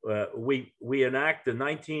 We enact the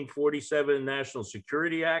 1947 National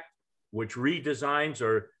Security Act, which redesigns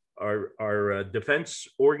our defense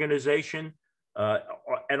organization.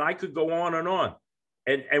 And I could go on and on.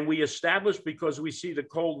 And we established, because we see the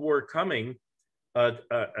Cold War coming,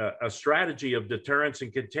 a strategy of deterrence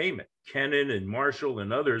and containment. Kennan and Marshall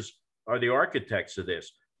and others are the architects of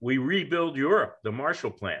this. We rebuild Europe, the Marshall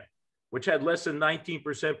Plan, which had less than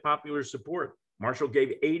 19% popular support. Marshall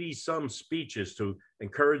gave 80-some speeches to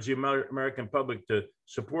encourage the American public to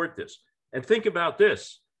support this. And think about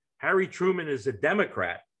this. Harry Truman is a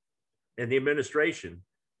Democrat in the administration.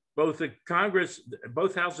 Both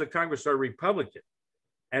houses of Congress are Republican.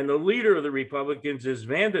 And the leader of the Republicans is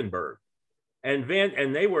Vandenberg. And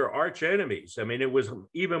they were arch enemies. I mean, it was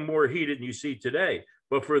even more heated than you see today.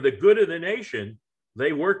 But for the good of the nation,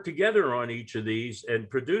 they worked together on each of these and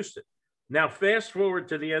produced it. Now, fast forward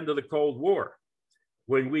to the end of the Cold War,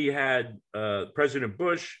 when we had President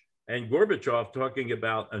Bush and Gorbachev talking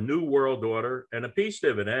about a new world order and a peace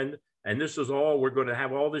dividend, and this is all, we're going to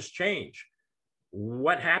have all this change.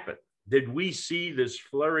 What happened? Did we see this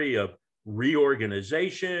flurry of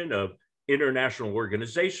reorganization, of international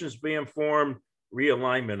organizations being formed,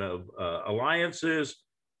 realignment of alliances?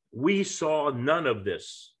 We saw none of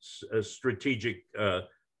this strategic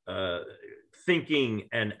thinking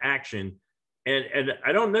and action. And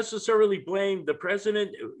I don't necessarily blame the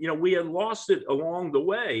president. You know, we had lost it along the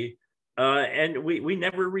way, and we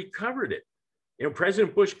never recovered it. You know,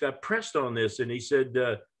 President Bush got pressed on this, and he said,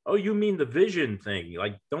 oh, you mean the vision thing?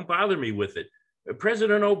 Like, don't bother me with it.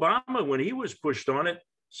 President Obama, when he was pushed on it,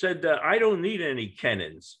 said, I don't need any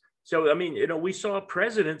cannons. So, I mean, you know, we saw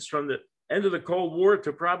presidents from the end of the Cold War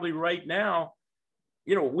to probably right now.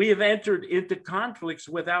 You know, we have entered into conflicts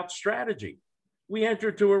without strategy. We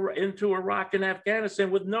entered into Iraq and Afghanistan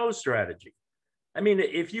with no strategy. I mean,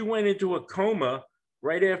 if you went into a coma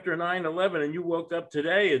right after 9/11 and you woke up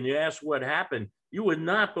today and you asked what happened, you would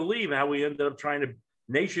not believe how we ended up trying to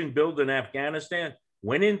nation build in Afghanistan.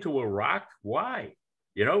 Went into Iraq. Why?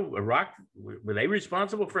 You know, Iraq, were they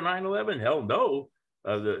responsible for 9/11? Hell no.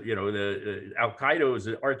 The Al-Qaeda was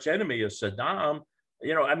an arch enemy of Saddam.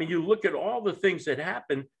 You know, I mean, you look at all the things that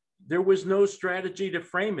happened, there was no strategy to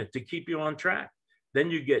frame it, to keep you on track. Then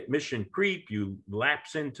you get mission creep, you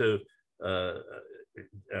lapse into,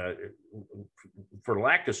 for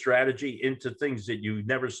lack of strategy, into things that you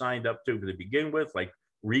never signed up to begin with, like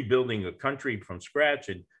rebuilding a country from scratch,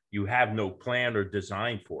 and you have no plan or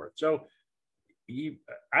design for it. So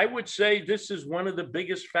I would say this is one of the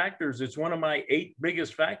biggest factors. It's one of my 8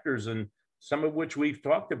 biggest factors, and some of which we've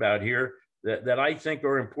talked about here, that I think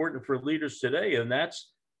are important for leaders today. And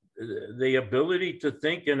that's the ability to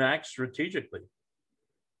think and act strategically.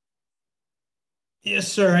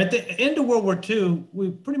 Yes, sir. At the end of World War II,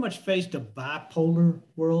 we pretty much faced a bipolar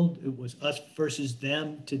world. It was us versus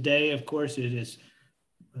them. Today, of course, it is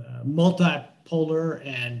multipolar,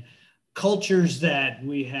 and cultures that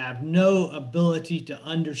we have no ability to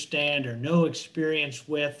understand or no experience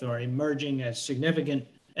with are emerging as significant,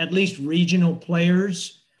 at least regional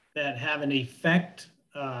players that have an effect,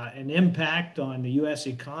 an impact on the U.S.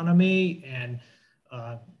 economy and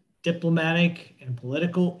diplomatic and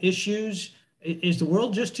political issues. Is the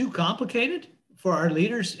world just too complicated for our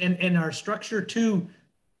leaders, and our structure too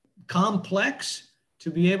complex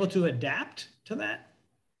to be able to adapt to that?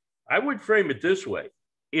 I would frame it this way.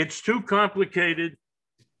 It's too complicated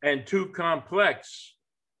and too complex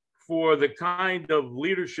for the kind of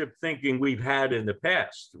leadership thinking we've had in the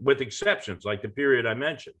past, with exceptions like the period I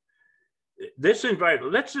mentioned. This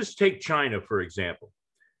environment, let's just take China, for example.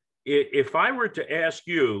 If I were to ask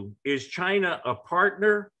you, is China a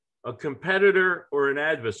partner, a competitor, or an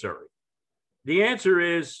adversary? The answer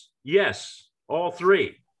is yes, all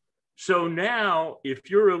 3. So now, if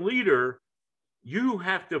you're a leader, you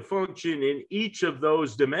have to function in each of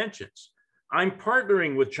those dimensions. I'm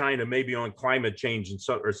partnering with China maybe on climate change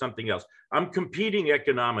or something else. I'm competing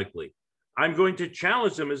economically. I'm going to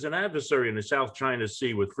challenge them as an adversary in the South China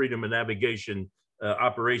Sea with freedom of navigation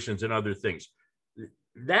operations and other things.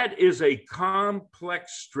 That is a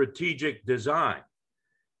complex strategic design.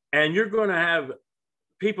 And you're going to have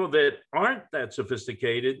people that aren't that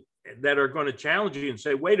sophisticated that are going to challenge you and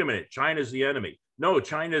say, wait a minute, China's the enemy. No,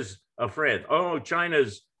 China's a friend. Oh,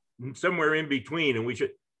 China's somewhere in between. And we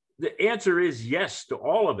should, the answer is yes to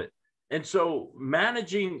all of it. And so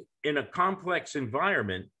managing in a complex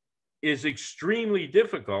environment is extremely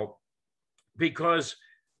difficult, because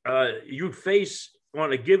you face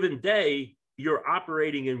on a given day, you're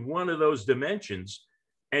operating in one of those dimensions.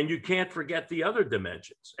 And you can't forget the other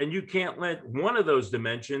dimensions. And you can't let one of those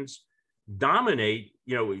dimensions dominate.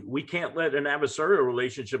 You know, we can't let an adversarial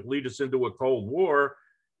relationship lead us into a Cold War.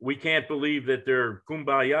 We can't believe that they're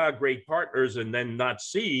kumbaya, great partners, and then not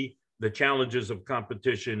see the challenges of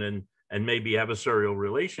competition and maybe adversarial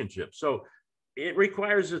relationships. So it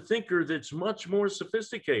requires a thinker that's much more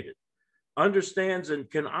sophisticated, understands and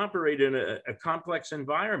can operate in a complex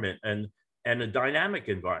environment and a dynamic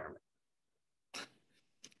environment.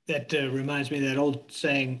 That reminds me of that old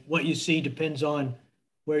saying, what you see depends on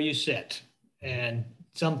where you sit. And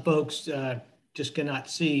some folks just cannot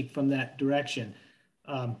see from that direction,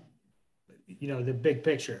 you know, the big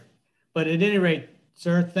picture. But at any rate,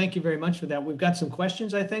 sir, thank you very much for that. We've got some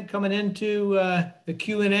questions, I think, coming into the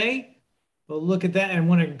Q&A. We'll look at that and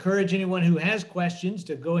want to encourage anyone who has questions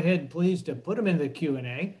to go ahead and please to put them in the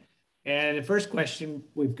Q&A. And the first question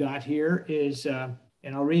we've got here is, and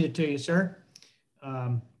I'll read it to you, sir.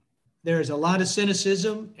 There's a lot of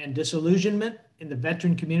cynicism and disillusionment in the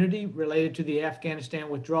veteran community related to the Afghanistan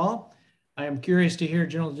withdrawal. I am curious to hear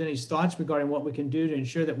General Zinni's thoughts regarding what we can do to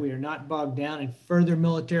ensure that we are not bogged down in further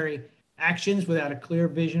military actions without a clear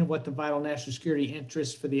vision of what the vital national security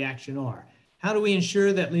interests for the action are. How do we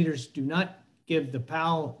ensure that leaders do not give the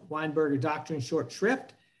Powell-Weinberger doctrine short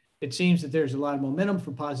shrift? It seems that there's a lot of momentum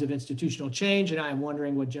for positive institutional change, and I am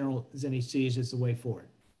wondering what General Zinni sees as the way forward.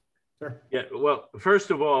 Sir? Yeah, well, first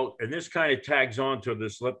of all, and this kind of tags on to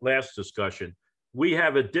this last discussion, we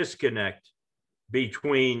have a disconnect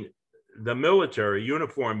between the military,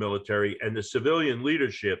 uniformed military, and the civilian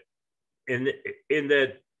leadership in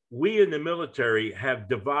that we in the military have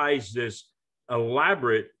devised this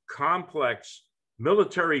elaborate, complex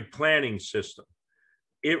military planning system.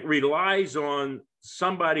 It relies on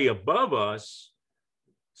somebody above us,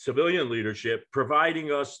 civilian leadership,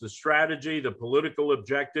 providing us the strategy, the political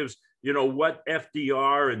objectives. You know, what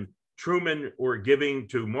FDR and Truman were giving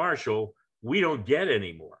to Marshall, we don't get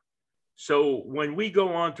anymore. So when we go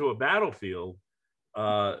onto a battlefield,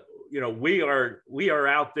 you know, we are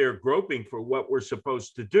out there groping for what we're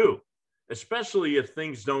supposed to do, especially if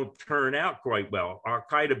things don't turn out quite well.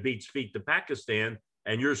 Al-Qaeda beats feet to Pakistan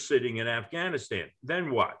and you're sitting in Afghanistan.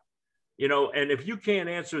 Then what? You know, and if you can't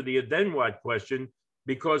answer the then what question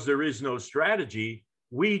because there is no strategy,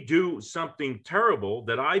 we do something terrible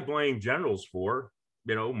that I blame generals for,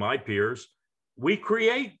 you know, my peers. We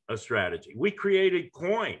create a strategy. We created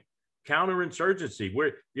COIN, counterinsurgency,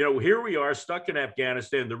 where, you know, here we are stuck in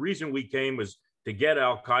Afghanistan. The reason we came was to get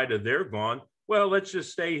Al-Qaeda. They're gone. Well, let's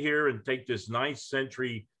just stay here and take this 9th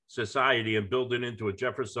century society and build it into a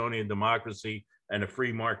Jeffersonian democracy and a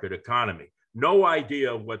free market economy. No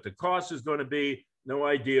idea what the cost is going to be. No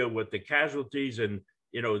idea what the casualties and,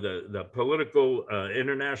 you know, the political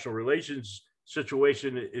international relations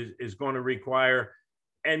situation is going to require.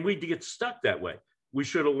 And we get stuck that way. We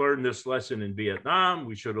should have learned this lesson in Vietnam.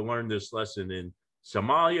 We should have learned this lesson in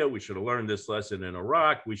Somalia. We should have learned this lesson in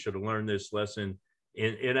Iraq. We should have learned this lesson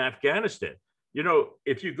in Afghanistan. You know,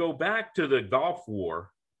 if you go back to the Gulf War,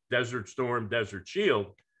 Desert Storm, Desert Shield,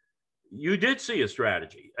 you did see a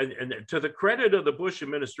strategy. And to the credit of the Bush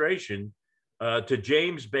administration, to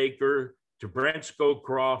James Baker, to Brent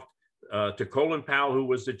Scowcroft, to Colin Powell, who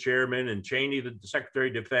was the chairman, and Cheney, the Secretary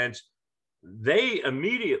of Defense, they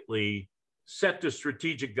immediately set the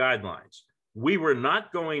strategic guidelines. We were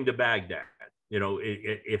not going to Baghdad. You know,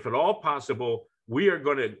 if at all possible, we are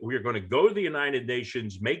going to go to the United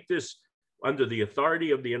Nations, make this under the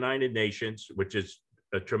authority of the United Nations, which is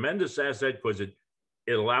a tremendous asset because it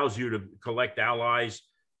allows you to collect allies.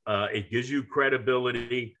 It gives you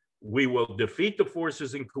credibility. We will defeat the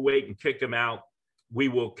forces in Kuwait and kick them out. We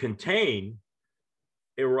will contain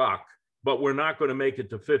Iraq, but we're not going to make it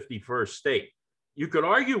to 51st state. You could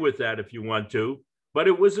argue with that if you want to, but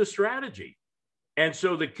it was a strategy. And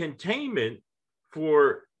so the containment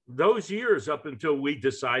for those years up until we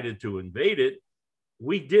decided to invade it,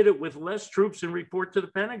 we did it with less troops and report to the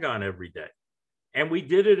Pentagon every day. And we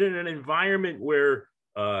did it in an environment where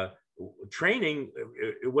training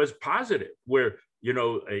was positive, where, you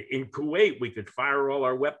know, in Kuwait, we could fire all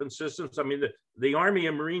our weapon systems. I mean, the Army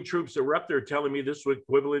and Marine troops that were up there telling me this was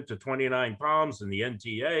equivalent to 29 Palms and the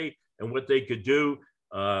NTA and what they could do.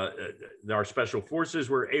 Our special forces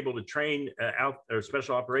were able to train out, our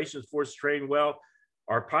special operations force trained well.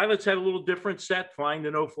 Our pilots had a little different set. Flying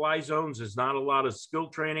the no-fly zones is not a lot of skill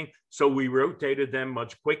training. So we rotated them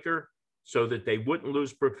much quicker so that they wouldn't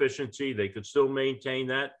lose proficiency. They could still maintain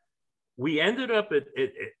that. We ended up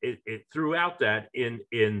throughout that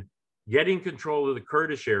in getting control of the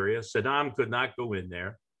Kurdish area. Saddam could not go in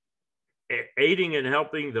there. aiding and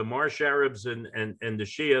helping the Marsh Arabs and the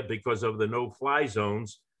Shia because of the no-fly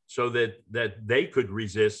zones, so that they could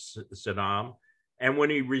resist Saddam. And when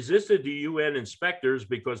he resisted the UN inspectors,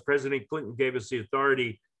 because President Clinton gave us the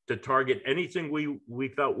authority to target anything we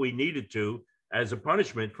felt we needed to as a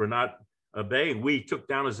punishment for not obeying, we took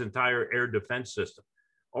down his entire air defense system.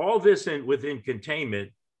 All this within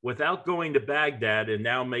containment, without going to Baghdad and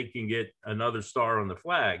now making it another star on the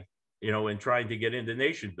flag, and trying to get into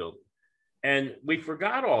nation building. And we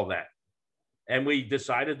forgot all that. And we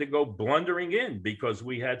decided to go blundering in because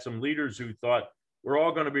we had some leaders who thought we're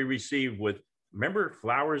all going to be received with, remember,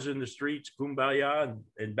 flowers in the streets, kumbaya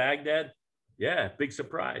in Baghdad? Yeah, big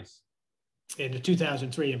surprise. In the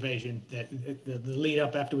 2003 invasion, that the lead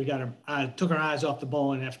up after we took our eyes off the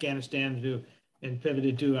ball in Afghanistan and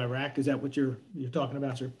pivoted to Iraq. Is that what you're talking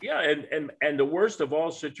about, sir? Yeah, and the worst of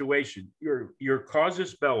all situations, your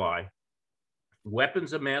casus belli,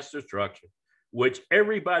 weapons of mass destruction, which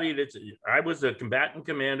everybody I was a combatant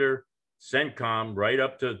commander, CENTCOM, right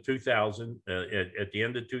up to 2000, at the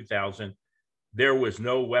end of 2000, there was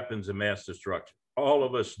no weapons of mass destruction. All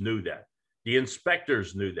of us knew that. The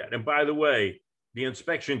inspectors knew that. And by the way, the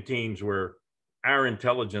inspection teams were our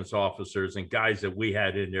intelligence officers and guys that we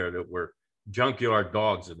had in there that were junkyard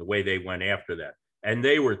dogs in the way they went after that. And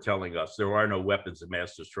they were telling us there are no weapons of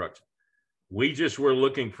mass destruction. We just were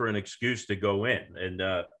looking for an excuse to go in. And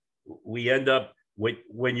we end up,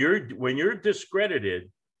 when you're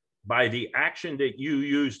discredited by the action that you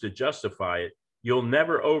use to justify it, you'll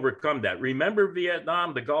never overcome that. Remember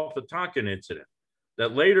Vietnam, the Gulf of Tonkin incident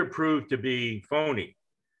that later proved to be phony.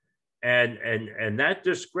 And that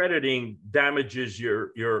discrediting damages your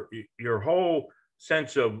whole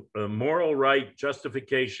sense of moral right,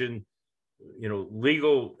 justification,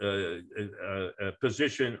 legal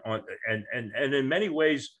position on, and in many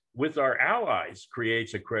ways with our allies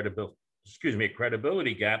creates a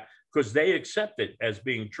credibility gap because they accept it as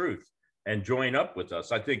being truth and join up with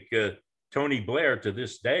us. I think Tony Blair to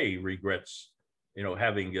this day regrets,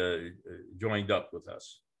 having joined up with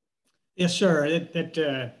us. Yes, sir.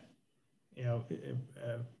 That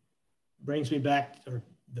brings me back, or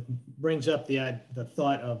brings up the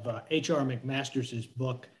thought of H.R. McMaster's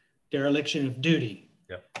book, Dereliction of Duty,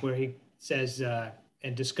 yep, where he says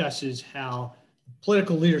and discusses how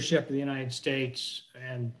political leadership of the United States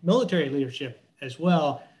and military leadership as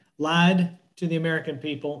well lied to the American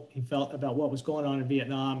people, he felt, about what was going on in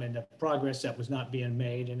Vietnam and the progress that was not being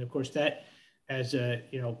made. And of course, that as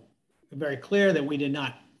very clear that we did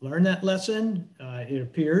not learn that lesson, it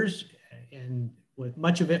appears, and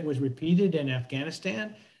much of it was repeated in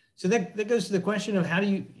Afghanistan. So that goes to the question of how do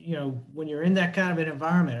you, when you're in that kind of an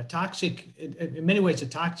environment, a toxic, in many ways, a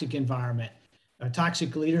toxic environment, a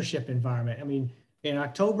toxic leadership environment. I mean, in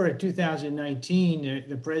October of 2019,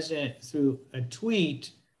 the president, through a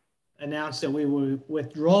tweet, announced that we were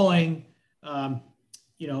withdrawing, our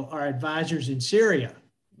advisors in Syria,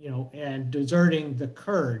 and deserting the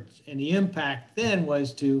Kurds. And the impact then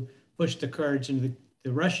was to push the Kurds into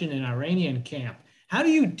the Russian and Iranian camp. How do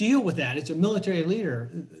you deal with that as a military leader,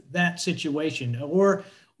 that situation? Or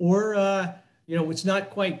it's not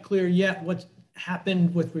quite clear yet what's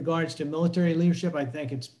happened with regards to military leadership. I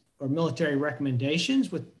think or military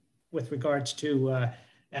recommendations with regards to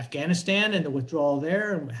Afghanistan and the withdrawal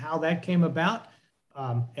there and how that came about,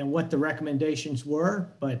 and what the recommendations were.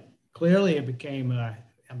 But clearly it became,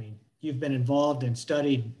 you've been involved and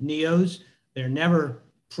studied NEOs. They're never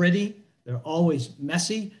pretty. They're always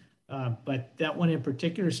messy. But that one in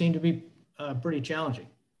particular seemed to be pretty challenging.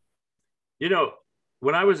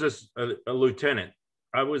 When I was a lieutenant,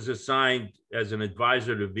 I was assigned as an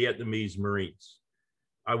advisor to Vietnamese Marines.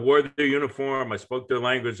 I wore their uniform. I spoke their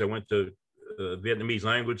language. I went to Vietnamese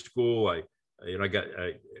language school. I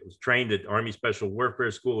was trained at Army Special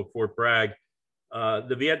Warfare School at Fort Bragg.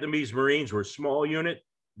 The Vietnamese Marines were a small unit.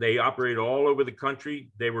 They operated all over the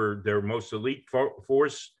country. They were their most elite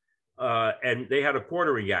force. And they had a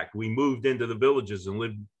quartering act. We moved into the villages and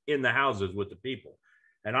lived in the houses with the people.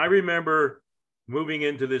 And I remember moving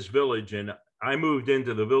into this village, and I moved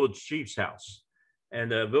into the village chief's house.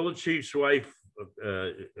 And the village chief's wife,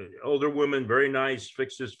 older woman, very nice,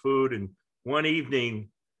 fixed his food. And one evening,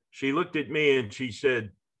 she looked at me and she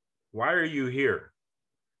said, "Why are you here?"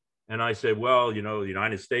 And I said, "Well, the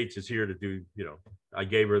United States is here to do," I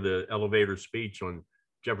gave her the elevator speech on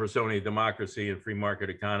Jeffersonian democracy and free market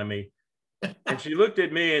economy. And she looked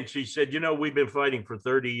at me and she said, "We've been fighting for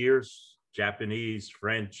 30 years, Japanese,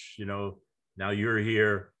 French, now you're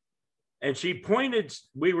here." And she pointed,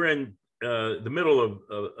 we were in the middle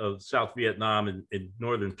of South Vietnam in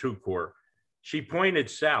northern Tu Quoc. She pointed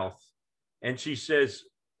south and she says,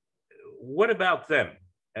 what about them?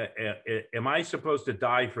 Am I supposed to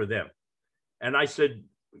die for them? And I said,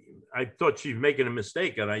 I thought she was making a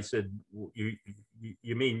mistake. And I said,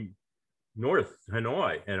 you mean North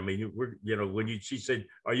Hanoi? And I mean, she said,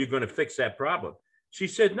 are you going to fix that problem? She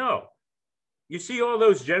said, no. You see all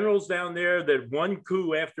those generals down there that one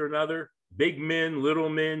coup after another, big men, little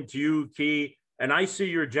men, Tew, Key, and I see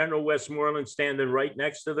your General Westmoreland standing right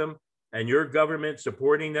next to them and your government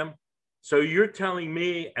supporting them. So you're telling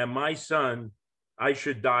me and my son, I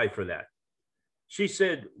should die for that. She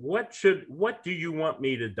said, what do you want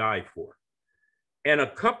me to die for? And a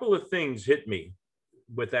couple of things hit me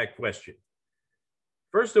with that question.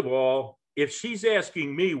 First of all, if she's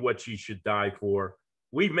asking me what she should die for,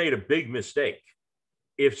 we've made a big mistake.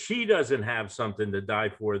 If she doesn't have something to die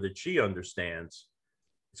for that she understands,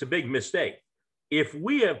 it's a big mistake. If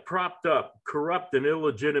we have propped up corrupt and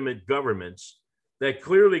illegitimate governments that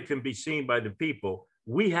clearly can be seen by the people,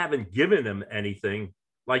 we haven't given them anything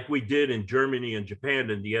like we did in Germany and Japan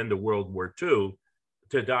in the end of World War II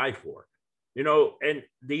to die for. And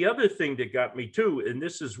the other thing that got me too, and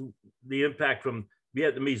this is the impact from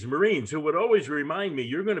Vietnamese Marines who would always remind me,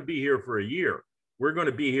 you're going to be here for a year. We're going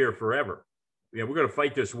to be here forever. We're going to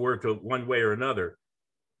fight this war to one way or another.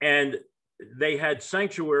 And they had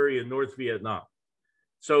sanctuary in North Vietnam,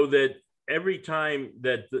 so that every time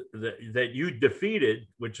that you defeated,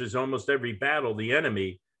 which is almost every battle, the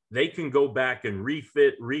enemy, they can go back and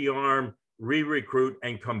refit, rearm, re-recruit,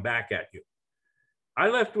 and come back at you. I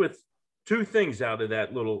left with two things out of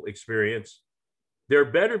that little experience. There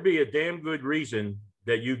better be a damn good reason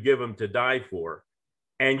that you give them to die for.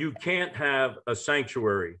 And you can't have a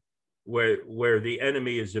sanctuary where the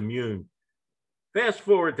enemy is immune. Fast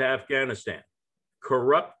forward to Afghanistan.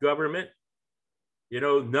 Corrupt government,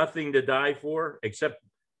 nothing to die for, except,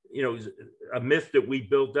 a myth that we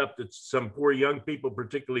built up that some poor young people,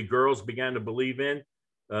 particularly girls, began to believe in.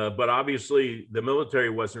 But obviously the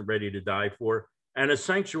military wasn't ready to die for. And a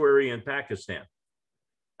sanctuary in Pakistan.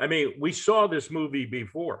 I mean, we saw this movie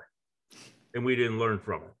before and we didn't learn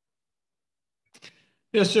from it.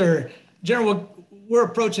 Yes, sir. General, we're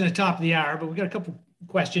approaching the top of the hour, but we've got a couple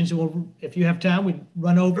questions. And if you have time, we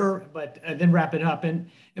run over, but then wrap it up. And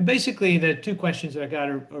basically, the two questions that I got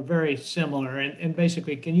are very similar. And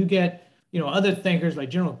basically, can you get other thinkers like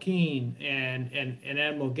General Keane and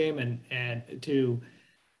Admiral Gaiman and to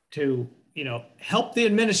help the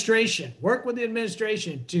administration, work with the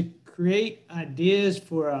administration to create ideas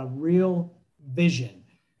for a real vision?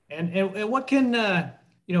 And what can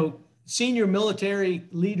senior military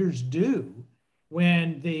leaders do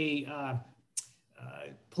when the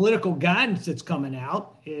political guidance that's coming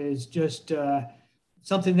out is just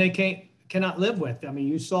something they cannot live with? I mean,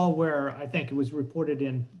 you saw where, I think it was reported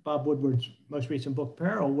in Bob Woodward's most recent book,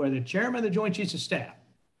 Peril, where the chairman of the Joint Chiefs of Staff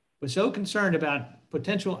was so concerned about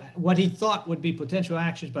what he thought would be potential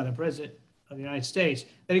actions by the president of the United States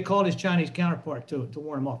that he called his Chinese counterpart to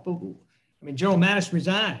warn him off. But, I mean, General Mattis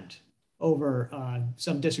resigned over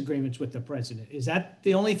some disagreements with the president. Is that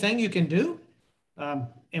the only thing you can do?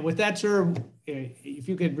 And with that, sir, if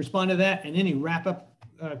you could respond to that and any wrap-up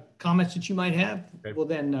comments that you might have, okay, we'll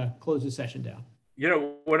then close the session down.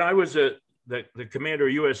 When I was the commander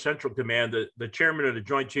of U.S. Central Command, the chairman of the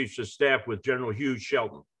Joint Chiefs of Staff was General Hugh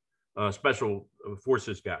Shelton, Special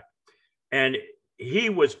Forces guy. And he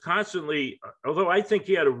was constantly, although I think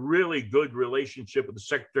he had a really good relationship with the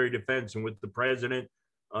Secretary of Defense and with the president,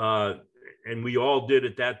 and we all did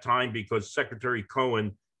at that time because Secretary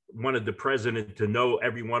Cohen wanted the president to know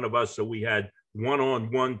every one of us. So we had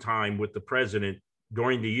one-on-one time with the president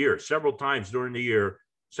during the year. Several times during the year,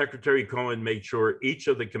 Secretary Cohen made sure each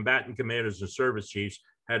of the combatant commanders and service chiefs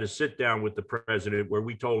had to sit down with the president where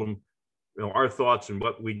we told him our thoughts and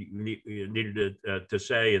what we needed to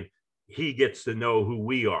say, and he gets to know who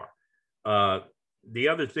we are. The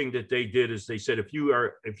other thing that they did is they said, if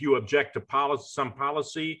you object to some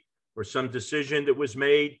policy or some decision that was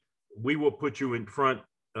made, we will put you in front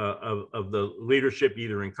of the leadership,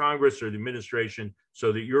 either in Congress or the administration,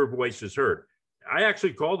 so that your voice is heard. I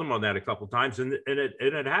actually called him on that a couple of times, and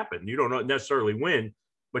it happened. You don't necessarily win,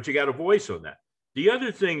 but you got a voice on that. The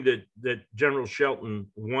other thing that General Shelton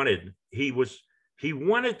wanted, he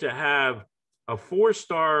wanted to have a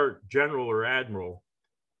 4-star general or admiral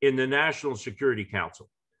in the National Security Council,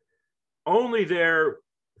 only there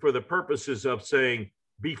for the purposes of saying,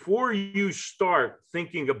 before you start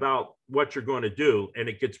thinking about what you're going to do and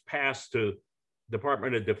it gets passed to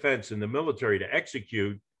Department of Defense and the military to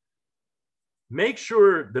execute, make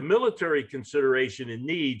sure the military consideration and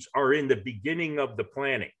needs are in the beginning of the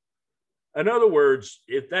planning. In other words,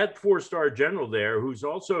 if that 4-star general there, who's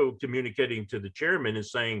also communicating to the chairman,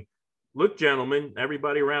 is saying, look, gentlemen,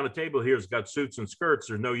 everybody around the table here has got suits and skirts.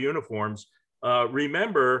 There's no uniforms.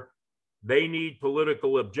 Remember, they need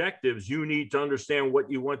political objectives. You need to understand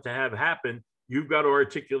what you want to have happen. You've got to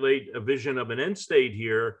articulate a vision of an end state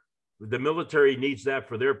here. The military needs that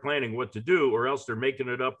for their planning what to do, or else they're making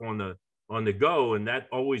it up on the go, and that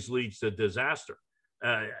always leads to disaster.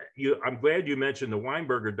 I'm glad you mentioned the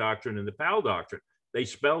Weinberger Doctrine and the Powell Doctrine. They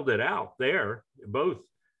spelled it out there, both,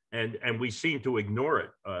 and we seem to ignore it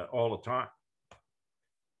all the time.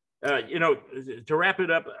 To wrap it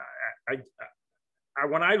up,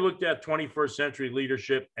 when I looked at 21st century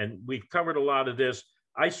leadership, and we've covered a lot of this,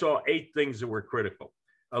 I saw 8 things that were critical.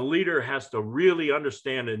 A leader has to really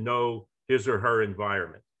understand and know his or her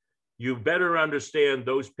environment. You better understand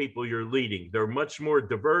those people you're leading. They're much more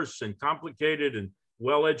diverse and complicated and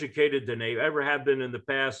well-educated than they ever have been in the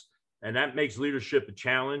past. And that makes leadership a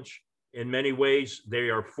challenge in many ways. They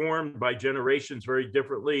are formed by generations very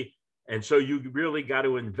differently. And so you really got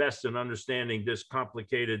to invest in understanding this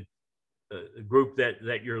complicated group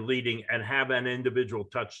that you're leading and have an individual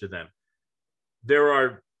touch to them. There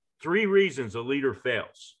are 3 reasons a leader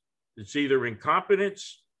fails. It's either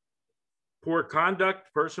incompetence, poor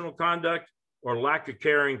conduct, personal conduct, or lack of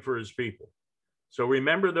caring for his people. So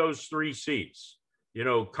remember those 3 C's,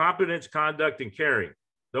 competence, conduct, and caring.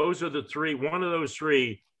 Those are the 3. One of those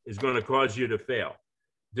 3 is going to cause you to fail.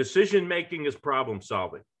 Decision-making is problem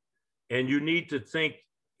solving. And you need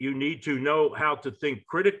to know how to think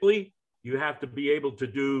critically. You have to be able to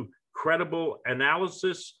do credible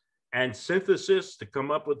analysis and synthesis to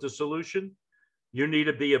come up with the solution. You need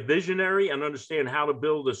to be a visionary and understand how to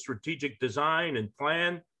build a strategic design and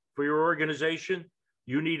plan for your organization.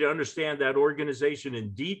 You need to understand that organization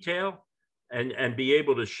in detail and be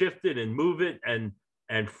able to shift it and move it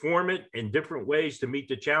and form it in different ways to meet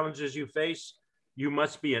the challenges you face. You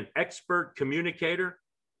must be an expert communicator.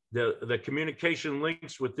 The communication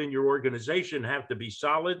links within your organization have to be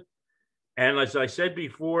solid. And as I said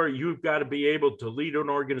before, you've got to be able to lead an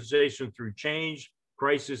organization through change,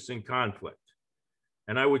 crisis, and conflict.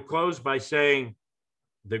 And I would close by saying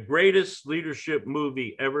the greatest leadership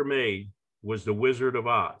movie ever made was The Wizard of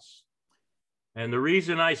Oz. And the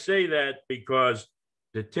reason I say that, because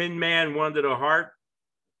the Tin Man wanted a heart,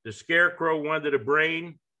 the Scarecrow wanted a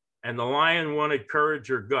brain, and the Lion wanted courage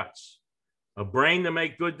or guts. A brain to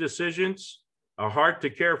make good decisions, a heart to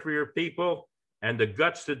care for your people, and the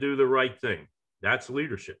guts to do the right thing. That's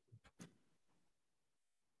leadership.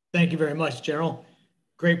 Thank you very much, General.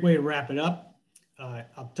 Great way to wrap it up.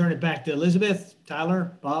 I'll turn it back to Elizabeth,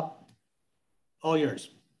 Tyler, Bob, all yours.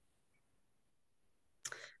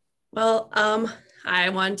 Well, I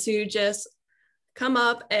want to just come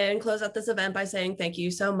up and close out this event by saying thank you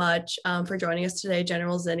so much for joining us today,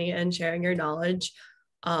 General Zinni, and sharing your knowledge.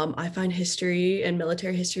 I find history and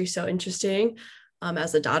military history so interesting.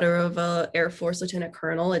 As a daughter of an Air Force Lieutenant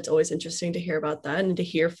Colonel, it's always interesting to hear about that and to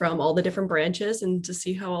hear from all the different branches and to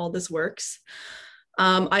see how all this works.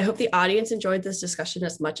 I hope the audience enjoyed this discussion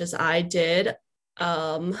as much as I did.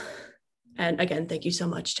 And again, thank you so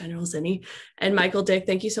much, General Zinni. And Michael Dick,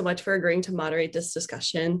 thank you so much for agreeing to moderate this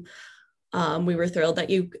discussion. We were thrilled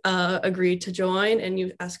that you agreed to join and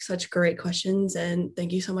you asked such great questions. And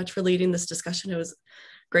thank you so much for leading this discussion. It was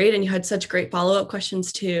great. And you had such great follow-up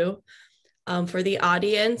questions too. For the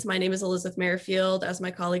audience, my name is Elizabeth Merrifield. As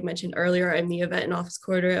my colleague mentioned earlier, I'm the Event and Office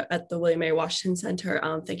Coordinator at the W&M Washington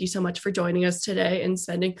Center. Thank you so much for joining us today and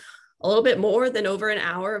spending a little bit more than over an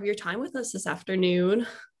hour of your time with us this afternoon.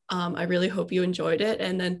 I really hope you enjoyed it.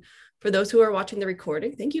 And then for those who are watching the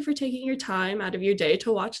recording, thank you for taking your time out of your day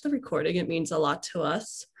to watch the recording. It means a lot to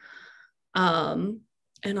us. And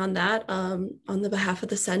on that, on the behalf of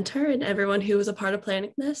the center and everyone who was a part of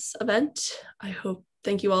planning this event,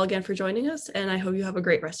 thank you all again for joining us, and I hope you have a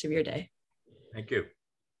great rest of your day. Thank you.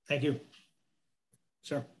 Thank you,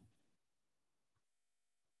 sir.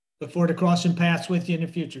 Look forward to crossing paths with you in the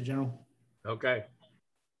future, General. Okay.